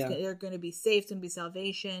 where they're going to be safe, and be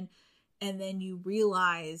salvation. And then you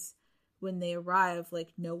realize when they arrive, like,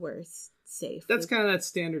 nowhere's safe. That's kind of that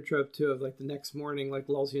standard trope too, of like the next morning, like,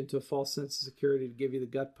 lulls you into a false sense of security to give you the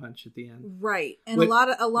gut punch at the end. Right. And a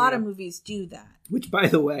lot of movies do that. Which, by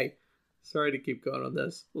the way, sorry to keep going on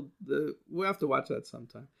this. We'll have to watch that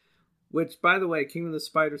sometime. Which, by the way, Kingdom of the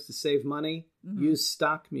Spiders, to save money, use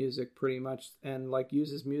stock music pretty much, and like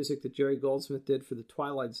uses music that Jerry Goldsmith did for The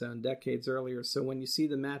Twilight Zone decades earlier. So when you see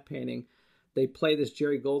the matte painting, they play this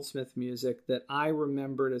Jerry Goldsmith music that I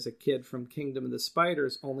remembered as a kid from Kingdom of the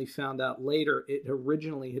Spiders, only found out later it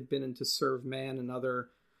originally had been in To Serve Man and other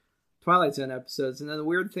Twilight Zone episodes. And then the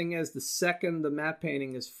weird thing is, the second the matte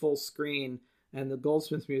painting is full screen and the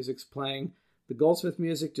Goldsmith music's playing, the Goldsmith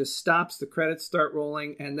music just stops, the credits start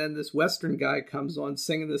rolling, and then this Western guy comes on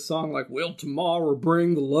singing this song like, "Will tomorrow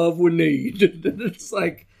bring the love we need?" It's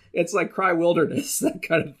like Cry Wilderness, that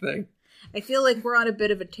kind of thing. I feel like we're on a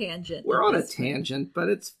bit of a tangent. We're on a tangent, but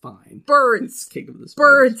it's fine. Birds. It's King of the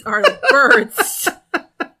Spiders. Birds are the birds.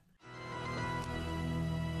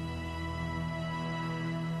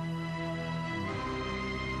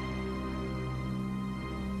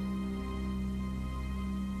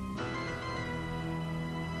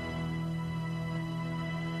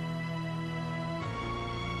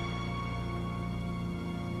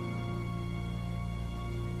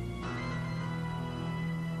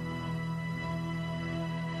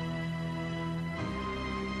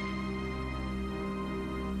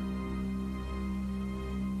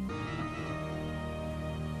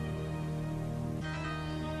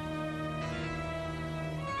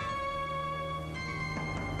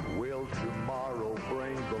 Will tomorrow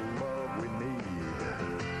bring the love we need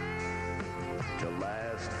to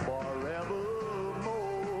last forevermore?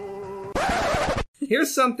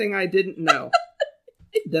 Here's something I didn't know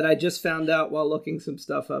that I just found out while looking some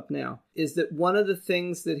stuff up now, is that one of the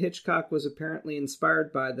things that Hitchcock was apparently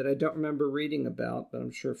inspired by that I don't remember reading about, but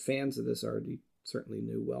I'm sure fans of this already certainly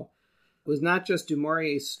knew well, was not just Du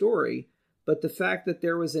Maurier's story, but the fact that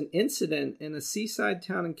there was an incident in a seaside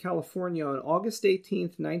town in California on August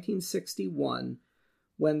 18th, 1961,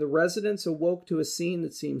 when the residents awoke to a scene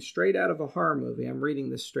that seemed straight out of a horror movie. I'm reading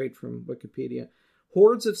this straight from Wikipedia.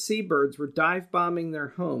 Hordes of seabirds were dive-bombing their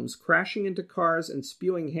homes, crashing into cars and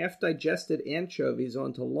spewing half-digested anchovies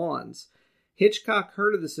onto lawns. Hitchcock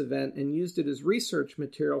heard of this event and used it as research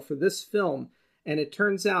material for this film. And it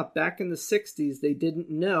turns out back in the 60s, they didn't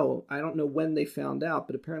know. I don't know when they found out,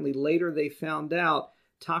 but apparently later they found out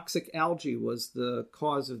toxic algae was the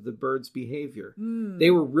cause of the birds' behavior. They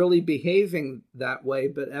were really behaving that way,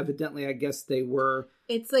 but evidently I guess they were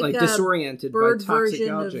like disoriented by toxic algae.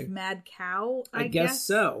 Bird version of Mad Cow, I guess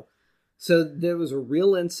so. So there was a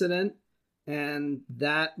real incident, and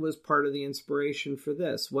that was part of the inspiration for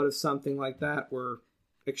this. What if something like that were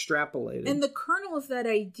extrapolated? And the kernel of that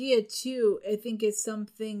idea, too, I think is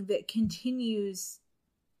something that continues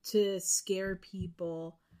to scare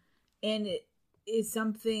people. And it is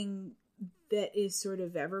something that is sort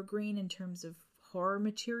of evergreen in terms of horror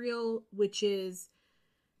material, which is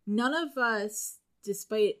none of us,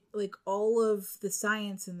 despite like all of the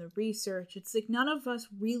science and the research, it's like none of us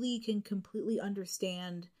really can completely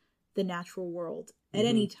understand the natural world at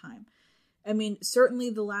any time. I mean, certainly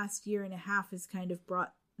the last year and a half has kind of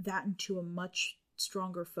brought that into a much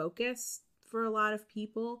stronger focus for a lot of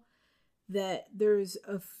people, that there's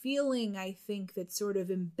a feeling, I think, that's sort of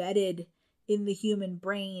embedded in the human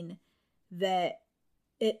brain that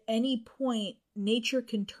at any point nature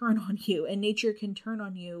can turn on you, and nature can turn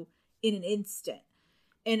on you in an instant.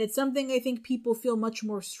 And it's something I think people feel much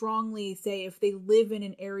more strongly, say, if they live in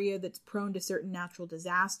an area that's prone to certain natural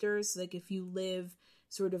disasters. Like if you live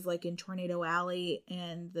sort of like in Tornado Alley,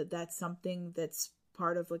 and that's something that's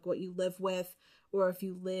part of like what you live with, or if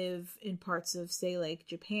you live in parts of, say, like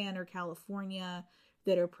Japan or California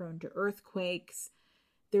that are prone to earthquakes,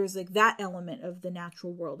 there's like that element of the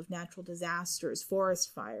natural world, of natural disasters,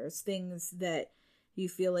 forest fires, things that you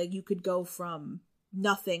feel like you could go from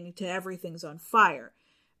nothing to everything's on fire.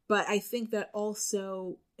 But I think that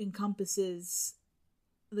also encompasses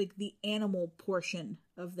like the animal portion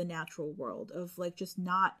of the natural world, of like just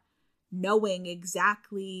not knowing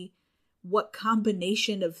exactly what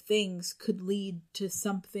combination of things could lead to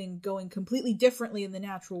something going completely differently in the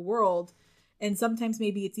natural world. And sometimes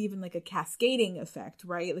maybe it's even like a cascading effect,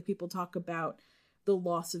 right? Like people talk about the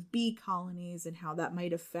loss of bee colonies and how that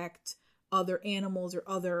might affect other animals or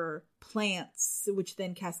other plants, which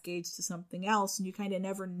then cascades to something else. And you kind of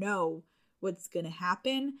never know what's going to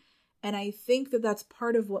happen. And I think that that's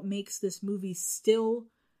part of what makes this movie still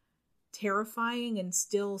terrifying and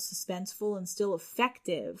still suspenseful and still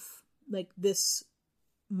effective, like this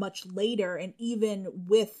much later, and even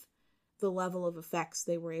with the level of effects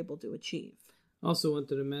they were able to achieve. Also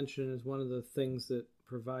wanted to mention is one of the things that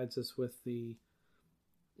provides us with the,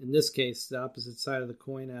 in this case, the opposite side of the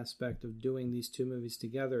coin aspect of doing these two movies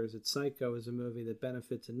together, is that Psycho is a movie that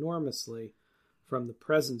benefits enormously from the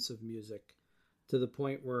presence of music, to the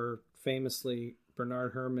point where famously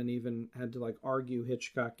Bernard Herrmann even had to like argue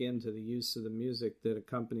Hitchcock into the use of the music that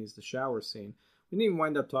accompanies the shower scene. We didn't even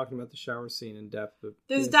wind up talking about the shower scene in depth, but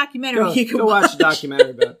there's a documentary you can go watch a documentary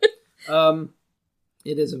about it.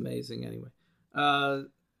 It is amazing anyway.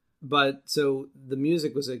 But so the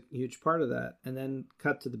music was a huge part of that. And then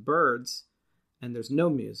cut to the birds, and there's no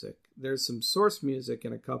music. There's some source music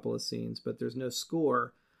in a couple of scenes, but there's no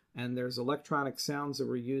score. And there's electronic sounds that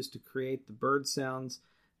were used to create the bird sounds.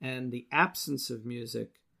 And the absence of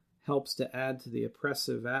music helps to add to the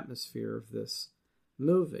oppressive atmosphere of this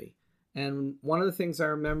movie. And one of the things I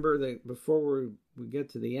remember that before we get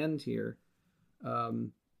to the end here,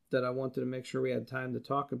 that I wanted to make sure we had time to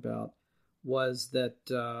talk about was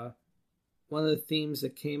that one of the themes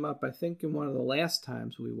that came up, I think in one of the last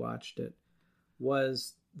times we watched it,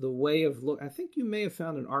 was the way of look. I think you may have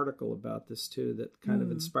found an article about this too that kind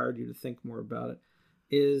of inspired you to think more about it,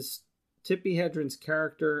 is Tippi Hedren's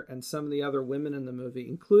character and some of the other women in the movie,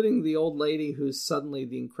 including the old lady who's suddenly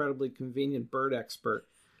the incredibly convenient bird expert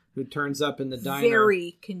who turns up in the diner.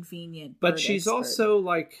 Very convenient. But she's also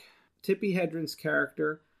like Tippi Hedren's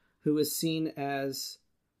character, who is seen as,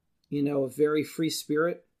 you know, a very free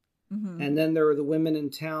spirit. Mm-hmm. And then there are the women in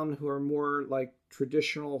town who are more like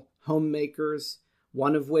traditional homemakers,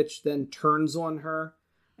 one of which then turns on her.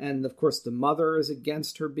 And of course, the mother is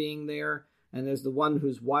against her being there. And there's the one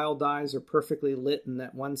whose wild eyes are perfectly lit in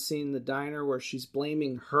that one scene in the diner where she's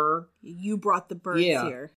blaming her. You brought the birds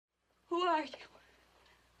here. Who are you?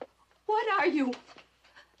 What are you?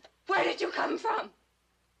 Where did you come from?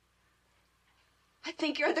 I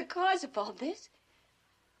think you're the cause of all this.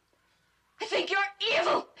 I think you're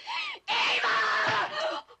evil!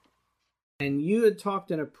 Evil! And you had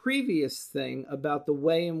talked in a previous thing about the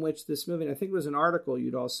way in which this movie, and I think it was an article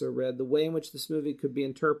you'd also read, the way in which this movie could be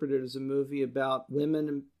interpreted as a movie about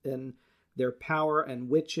women and their power and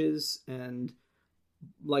witches and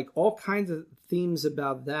like all kinds of themes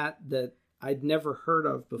about that I'd never heard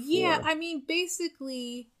of before. Yeah, I mean,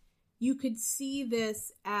 basically, you could see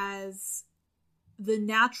this as the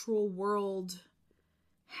natural world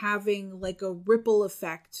having like a ripple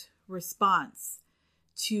effect response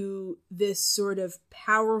to this sort of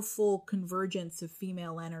powerful convergence of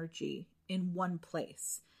female energy in one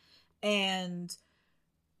place. And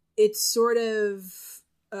it's sort of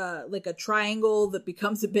like a triangle that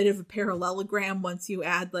becomes a bit of a parallelogram once you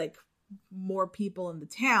add like more people in the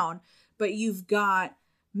town. But you've got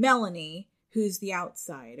Melanie, who's the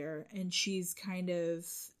outsider, and she's kind of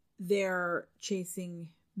there chasing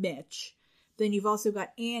Mitch. Then you've also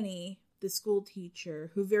got Annie, the school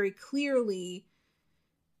teacher, who very clearly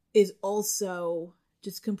is also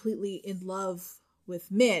just completely in love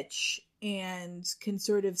with Mitch and can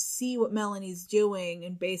sort of see what Melanie's doing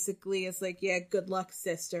and basically is like, yeah, good luck,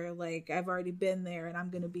 sister. Like, I've already been there and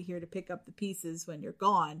I'm going to be here to pick up the pieces when you're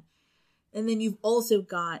gone. And then you've also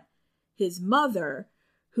got his mother,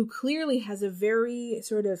 who clearly has a very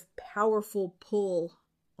sort of powerful pull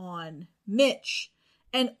on Mitch,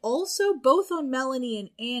 and also both on Melanie and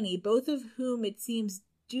Annie, both of whom it seems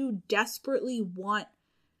do desperately want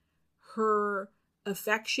her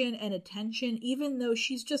affection and attention, even though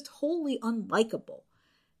she's just wholly unlikable.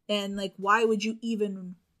 And like, why would you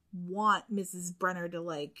even want Mrs. Brenner to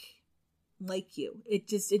like you?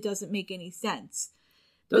 It doesn't make any sense.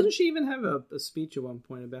 Doesn't she even have a speech at one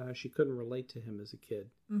point about how she couldn't relate to him as a kid?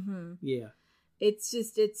 Mm-hmm. Yeah. It's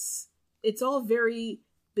just, it's all very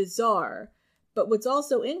bizarre. But what's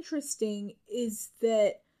also interesting is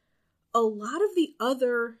that a lot of the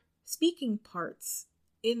other speaking parts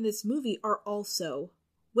in this movie are also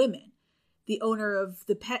women. The owner of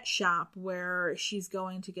the pet shop where she's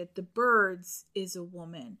going to get the birds is a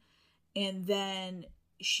woman. And then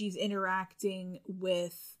she's interacting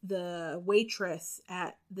with the waitress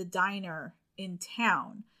at the diner in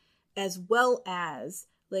town, as well as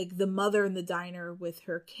like the mother in the diner with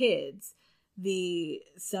her kids, the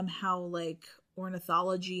somehow like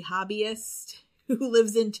ornithology hobbyist who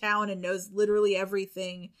lives in town and knows literally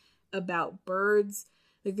everything about birds.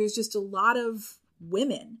 Like, there's just a lot of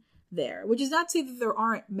women there, which is not to say that there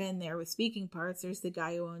aren't men there with speaking parts. There's the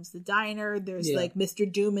guy who owns the diner. There's like Mr.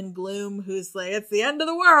 Doom and Gloom, who's like, it's the end of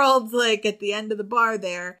the world, like at the end of the bar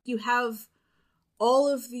there. You have all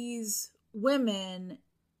of these women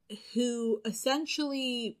who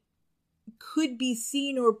essentially could be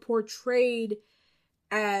seen or portrayed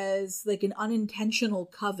as like an unintentional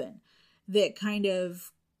coven that kind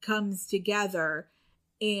of comes together,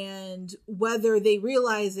 and whether they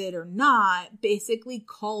realize it or not, basically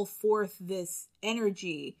call forth this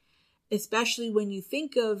energy, especially when you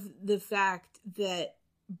think of the fact that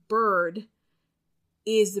bird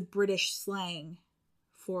is a British slang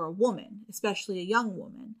for a woman, especially a young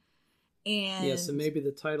woman. And yeah, so maybe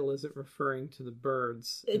the title isn't referring to the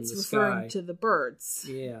birds in the sky. It's referring to the birds.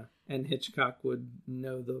 Yeah, and Hitchcock would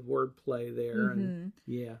know the wordplay there. Mm-hmm. And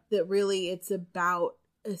yeah. That really it's about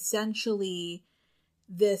essentially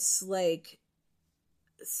this like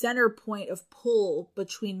center point of pull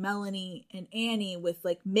between Melanie and Annie, with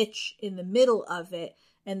like Mitch in the middle of it,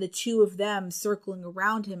 and the two of them circling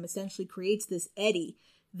around him essentially creates this eddy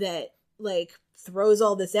that like throws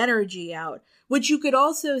all this energy out, which you could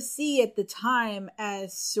also see at the time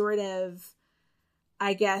as sort of,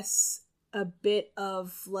 I guess, a bit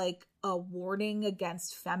of like a warning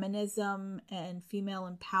against feminism and female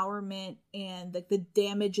empowerment and like the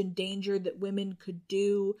damage and danger that women could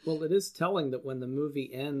do. Well, it is telling that when the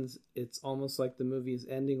movie ends, it's almost like the movie is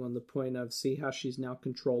ending on the point of, see how she's now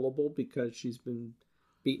controllable because she's been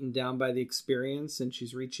beaten down by the experience, and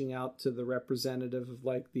she's reaching out to the representative of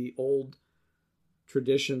like the old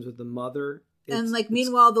traditions with the mother. And like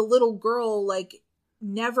meanwhile the little girl like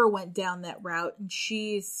never went down that route, and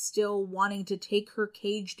she's still wanting to take her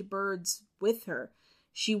caged birds with her.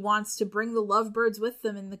 She wants to bring the lovebirds with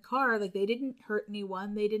them in the car. Like, they didn't hurt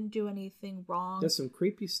anyone, they didn't do anything wrong. There's some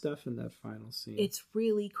creepy stuff in that final scene. It's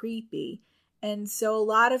really creepy. And so a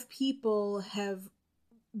lot of people have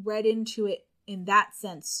read into it in that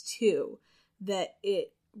sense too, that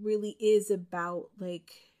it really is about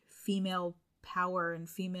like female power and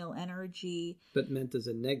female energy, but meant as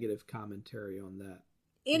a negative commentary on that.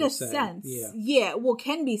 In a sense, yeah, well,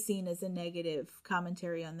 can be seen as a negative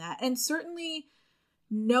commentary on that. And certainly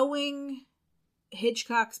knowing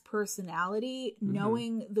Hitchcock's personality,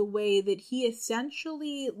 knowing the way that he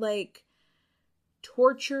essentially like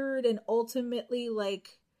tortured and ultimately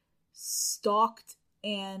like stalked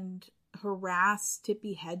and harassed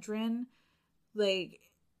Tippi Hedren, like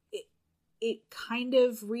it kind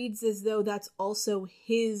of reads as though that's also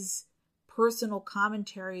his personal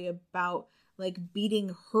commentary about like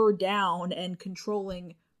beating her down and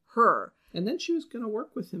controlling her. And then she was going to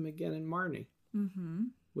work with him again in Marnie. Mm-hmm.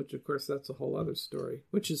 Which, of course, that's a whole other story,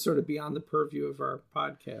 which is sort of beyond the purview of our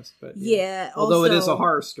podcast. But yeah, although also, it is a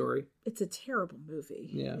horror story. It's a terrible movie.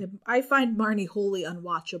 Yeah. I find Marnie wholly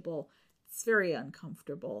unwatchable. It's very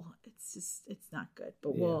uncomfortable. It's not good.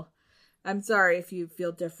 But I'm sorry if you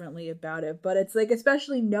feel differently about it. But it's like,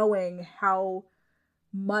 especially knowing how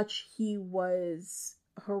much he was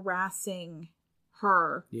harassing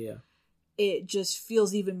her, it just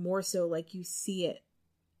feels even more so like you see it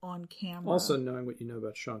on camera. Also knowing what you know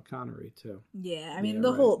about Sean Connery too. Yeah, I mean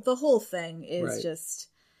the whole thing is just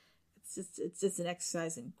it's just an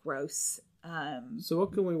exercise in gross. So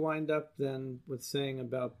what can we wind up then with saying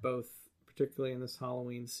about both, particularly in this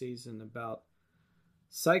Halloween season, about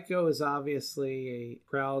Psycho is obviously a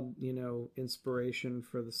proud, inspiration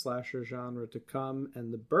for the slasher genre to come,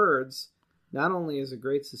 and The Birds not only is a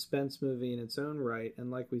great suspense movie in its own right,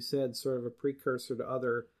 and like we said, sort of a precursor to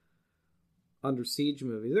other Under Siege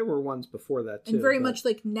movies. There were ones before that too. And very much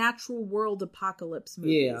like natural world apocalypse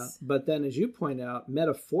movies. Yeah, but then as you point out,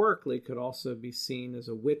 metaphorically could also be seen as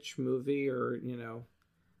a witch movie, or,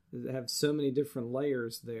 have so many different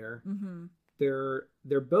layers there. Mm-hmm.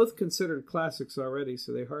 They're both considered classics already,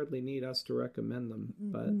 so they hardly need us to recommend them.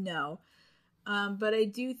 But no. But I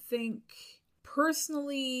do think,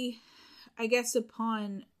 personally, I guess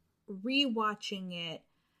upon rewatching it,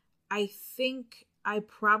 I think I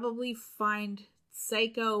probably find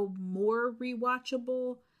Psycho more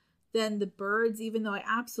rewatchable than The Birds, even though I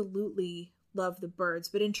absolutely love The Birds.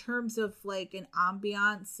 But in terms of like an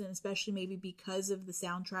ambiance, and especially maybe because of the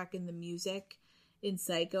soundtrack and the music in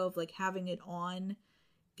Psycho, of like having it on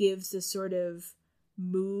gives a sort of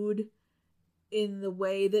mood in the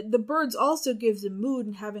way that The Birds also gives a mood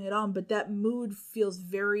in having it on, but that mood feels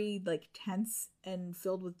very like tense and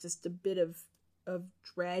filled with just a bit of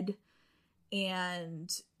dread, and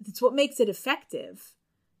it's what makes it effective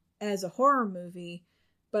as a horror movie.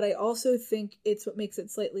 But I also think it's what makes it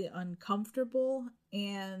slightly uncomfortable.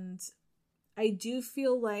 And I do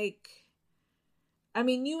feel like, I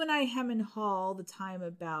mean, you and I hem and haw all the time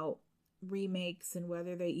about remakes and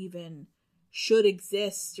whether they even should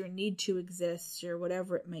exist or need to exist or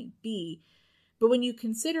whatever it might be. But when you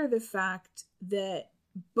consider the fact that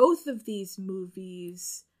both of these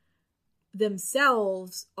movies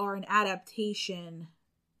themselves are an adaptation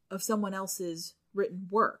of someone else's written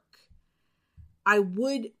work, I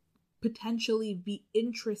would potentially be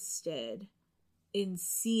interested in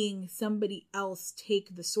seeing somebody else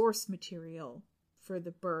take the source material for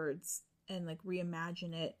The Birds and like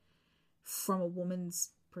reimagine it from a woman's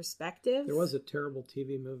perspective. There was a terrible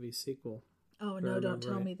TV movie sequel. Oh no, don't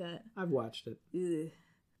tell me that. I've watched it. Ugh.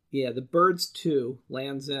 Yeah, The Birds 2,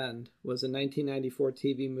 Land's End, was a 1994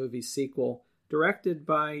 TV movie sequel directed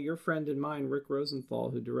by your friend and mine, Rick Rosenthal,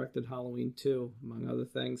 who directed Halloween 2, among other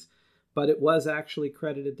things. But it was actually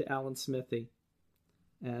credited to Alan Smithee.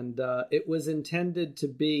 And it was intended to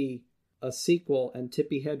be a sequel and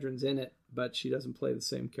Tippi Hedren's in it, but she doesn't play the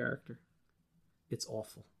same character. It's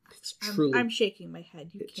awful. It's truly. I'm shaking my head.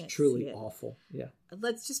 You can't truly see it. Awful. Yeah.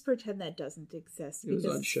 Let's just pretend that doesn't exist. It was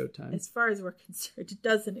on Showtime. As far as we're concerned, it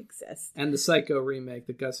doesn't exist. And the Psycho remake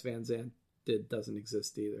that Gus Van Sant did doesn't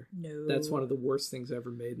exist either. No. That's one of the worst things ever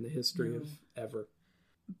made in the history of ever.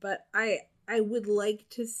 But I would like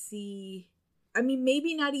to see, I mean,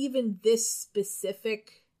 maybe not even this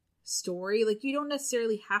specific story. Like, you don't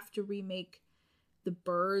necessarily have to remake The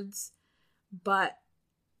Birds, but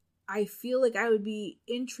I feel like I would be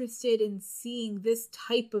interested in seeing this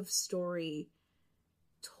type of story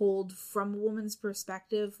told from a woman's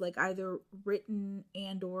perspective, like either written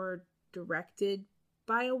and or directed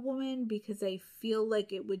by a woman, because I feel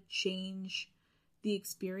like it would change the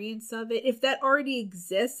experience of it. If that already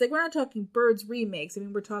exists, like, we're not talking Birds remakes. I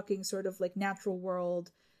mean, we're talking sort of like Natural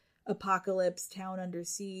World, Apocalypse, Town Under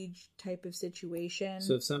Siege type of situation.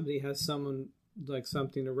 So if somebody has someone, like,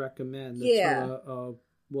 something to recommend that's from a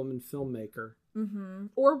woman filmmaker. Mm-hmm.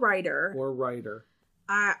 Or writer.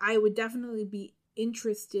 I would definitely be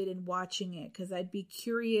interested in watching it, because I'd be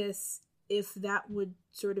curious if that would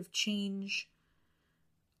sort of change,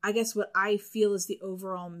 I guess, what I feel is the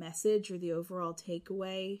overall message or the overall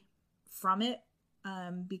takeaway from it.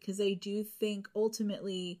 Because I do think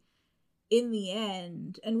ultimately, in the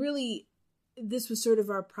end, and really this was sort of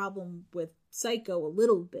our problem with Psycho a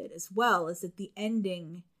little bit as well, is that the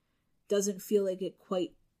ending doesn't feel like it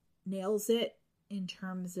quite nails it in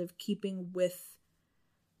terms of keeping with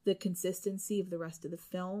the consistency of the rest of the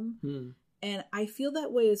film. And I feel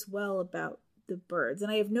that way as well about The Birds.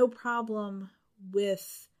 And I have no problem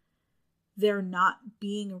with there not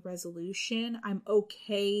being a resolution. I'm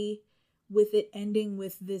okay with it ending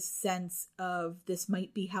with this sense of this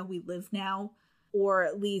might be how we live now, or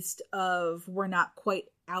at least of we're not quite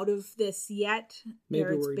out of this yet.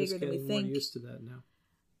 Maybe it's we're bigger just than we getting more think. used to that now.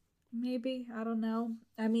 Maybe, I don't know.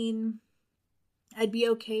 I mean, I'd be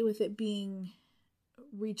okay with it being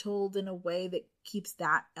retold in a way that keeps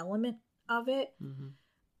that element of it. Mm-hmm.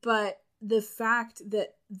 But the fact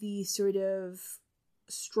that the sort of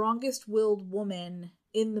strongest willed woman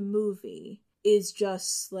in the movie is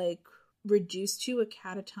just like reduced to a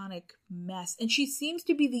catatonic mess, and she seems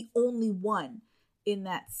to be the only one in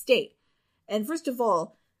that state. And first of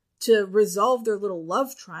all, to resolve their little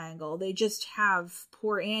love triangle, they just have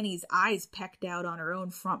poor Annie's eyes pecked out on her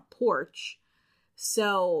own front porch.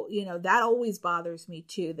 So, you know, that always bothers me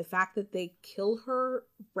too. The fact that they kill her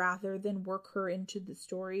rather than work her into the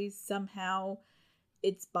stories, somehow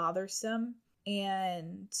it's bothersome.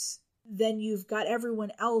 And then you've got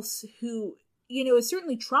everyone else who, you know, is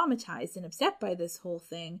certainly traumatized and upset by this whole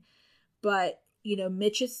thing. But, you know,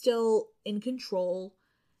 Mitch is still in control.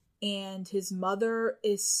 And his mother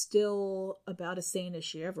is still about as sane as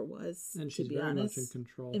she ever was, and she's to be very honest. much in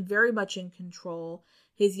control. And very much in control.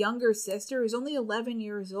 His younger sister, who's only 11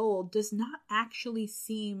 years old, does not actually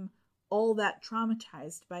seem all that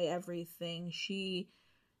traumatized by everything. She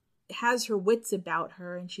has her wits about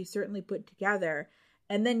her, and she's certainly put together.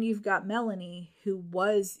 And then you've got Melanie, who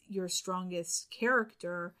was your strongest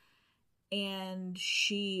character, and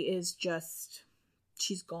she is just,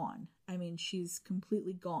 she's gone. I mean, she's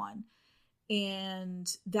completely gone.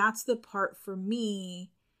 And that's the part for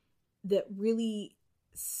me that really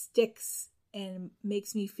sticks and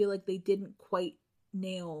makes me feel like they didn't quite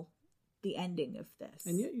nail the ending of this.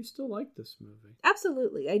 And yet you still like this movie.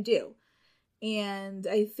 Absolutely, I do. And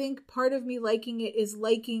I think part of me liking it is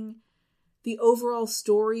liking the overall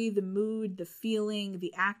story, the mood, the feeling,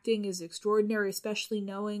 the acting is extraordinary, especially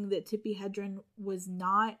knowing that Tippi Hedren was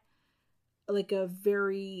not like a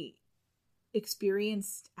very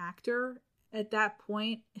experienced actor at that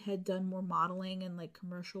point, had done more modeling and like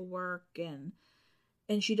commercial work, and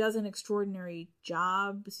she does an extraordinary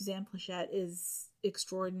job. Suzanne Pleshette is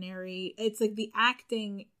extraordinary. It's like the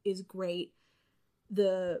acting is great,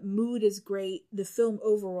 the mood is great, the film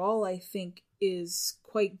overall I think is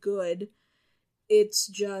quite good. It's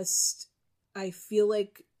just, I feel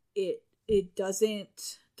like it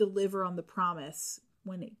doesn't deliver on the promise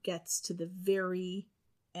when it gets to the very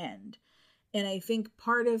end. And I think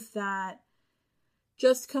part of that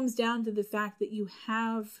just comes down to the fact that you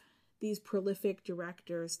have these prolific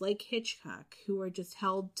directors like Hitchcock who are just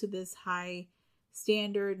held to this high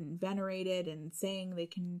standard and venerated and saying they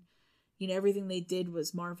can, you know, everything they did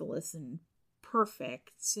was marvelous and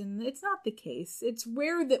perfect. And it's not the case. It's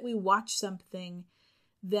rare that we watch something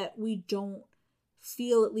that we don't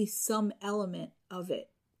feel at least some element of it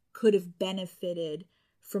could have benefited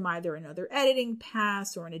from either another editing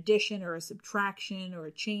pass or an addition or a subtraction or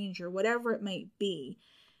a change or whatever it might be.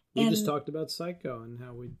 We just talked about Psycho and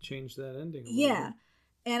how we changed that ending. Yeah.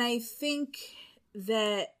 And I think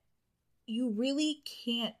that you really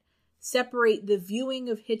can't separate the viewing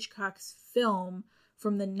of Hitchcock's film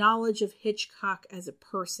from the knowledge of Hitchcock as a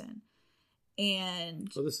person.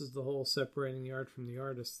 And so this is the whole separating the art from the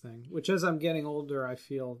artist thing, which as I'm getting older, I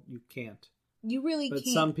feel you can't. You really can't.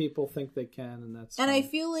 But some people think they can, and that's And fine. I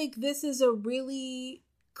feel like this is a really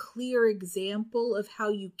clear example of how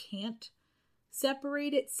you can't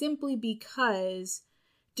separate it, simply because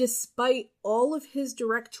despite all of his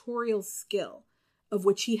directorial skill, of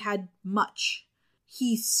which he had much,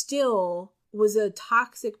 he still was a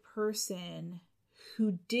toxic person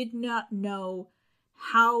who did not know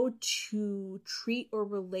how to treat or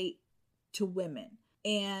relate to women.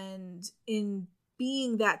 And in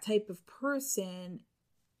being that type of person,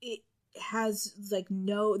 it has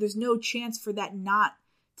there's no chance for that not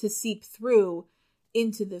to seep through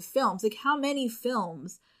into the films. Like, how many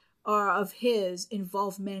films of his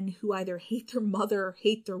involve men who either hate their mother or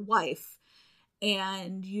hate their wife?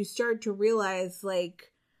 And you start to realize,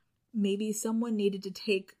 like, maybe someone needed to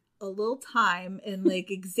take a little time and, like,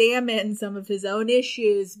 examine some of his own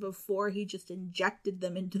issues before he just injected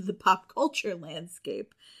them into the pop culture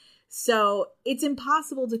landscape. So it's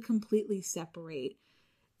impossible to completely separate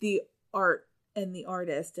the art and the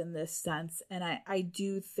artist in this sense. And I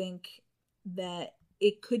do think that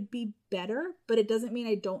it could be better, but it doesn't mean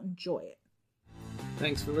I don't enjoy it.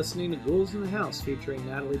 Thanks for listening to Ghouls in the House, featuring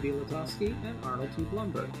Natalie B. Latofsky and Arnold T.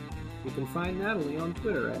 Blumberg. You can find Natalie on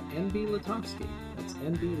Twitter at NB Latofsky, that's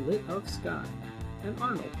NB Lit of Sky, and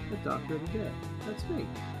Arnold at Doctor of the Dead, that's me.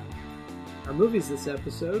 Our movies this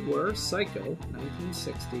episode were Psycho,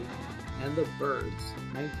 1960, and The Birds,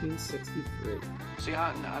 1963. See,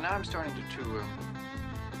 now I'm starting to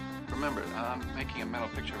remember. I'm making a mental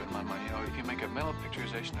picture of it in my mind. You know, if you make a mental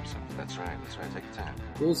picturization of something. That's right. Take your time.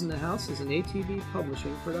 Ghouls in the House is an ATV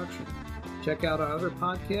publishing production. Check out our other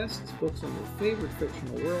podcasts, books on your favorite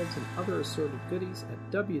fictional worlds, and other assorted goodies at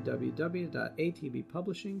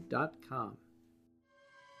www.atvpublishing.com.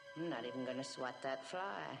 I'm not even going to swat that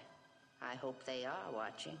fly. I hope they are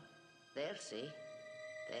watching. They'll see.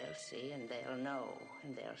 They'll see, and they'll know,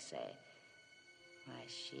 and they'll say, why,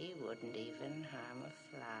 she wouldn't even harm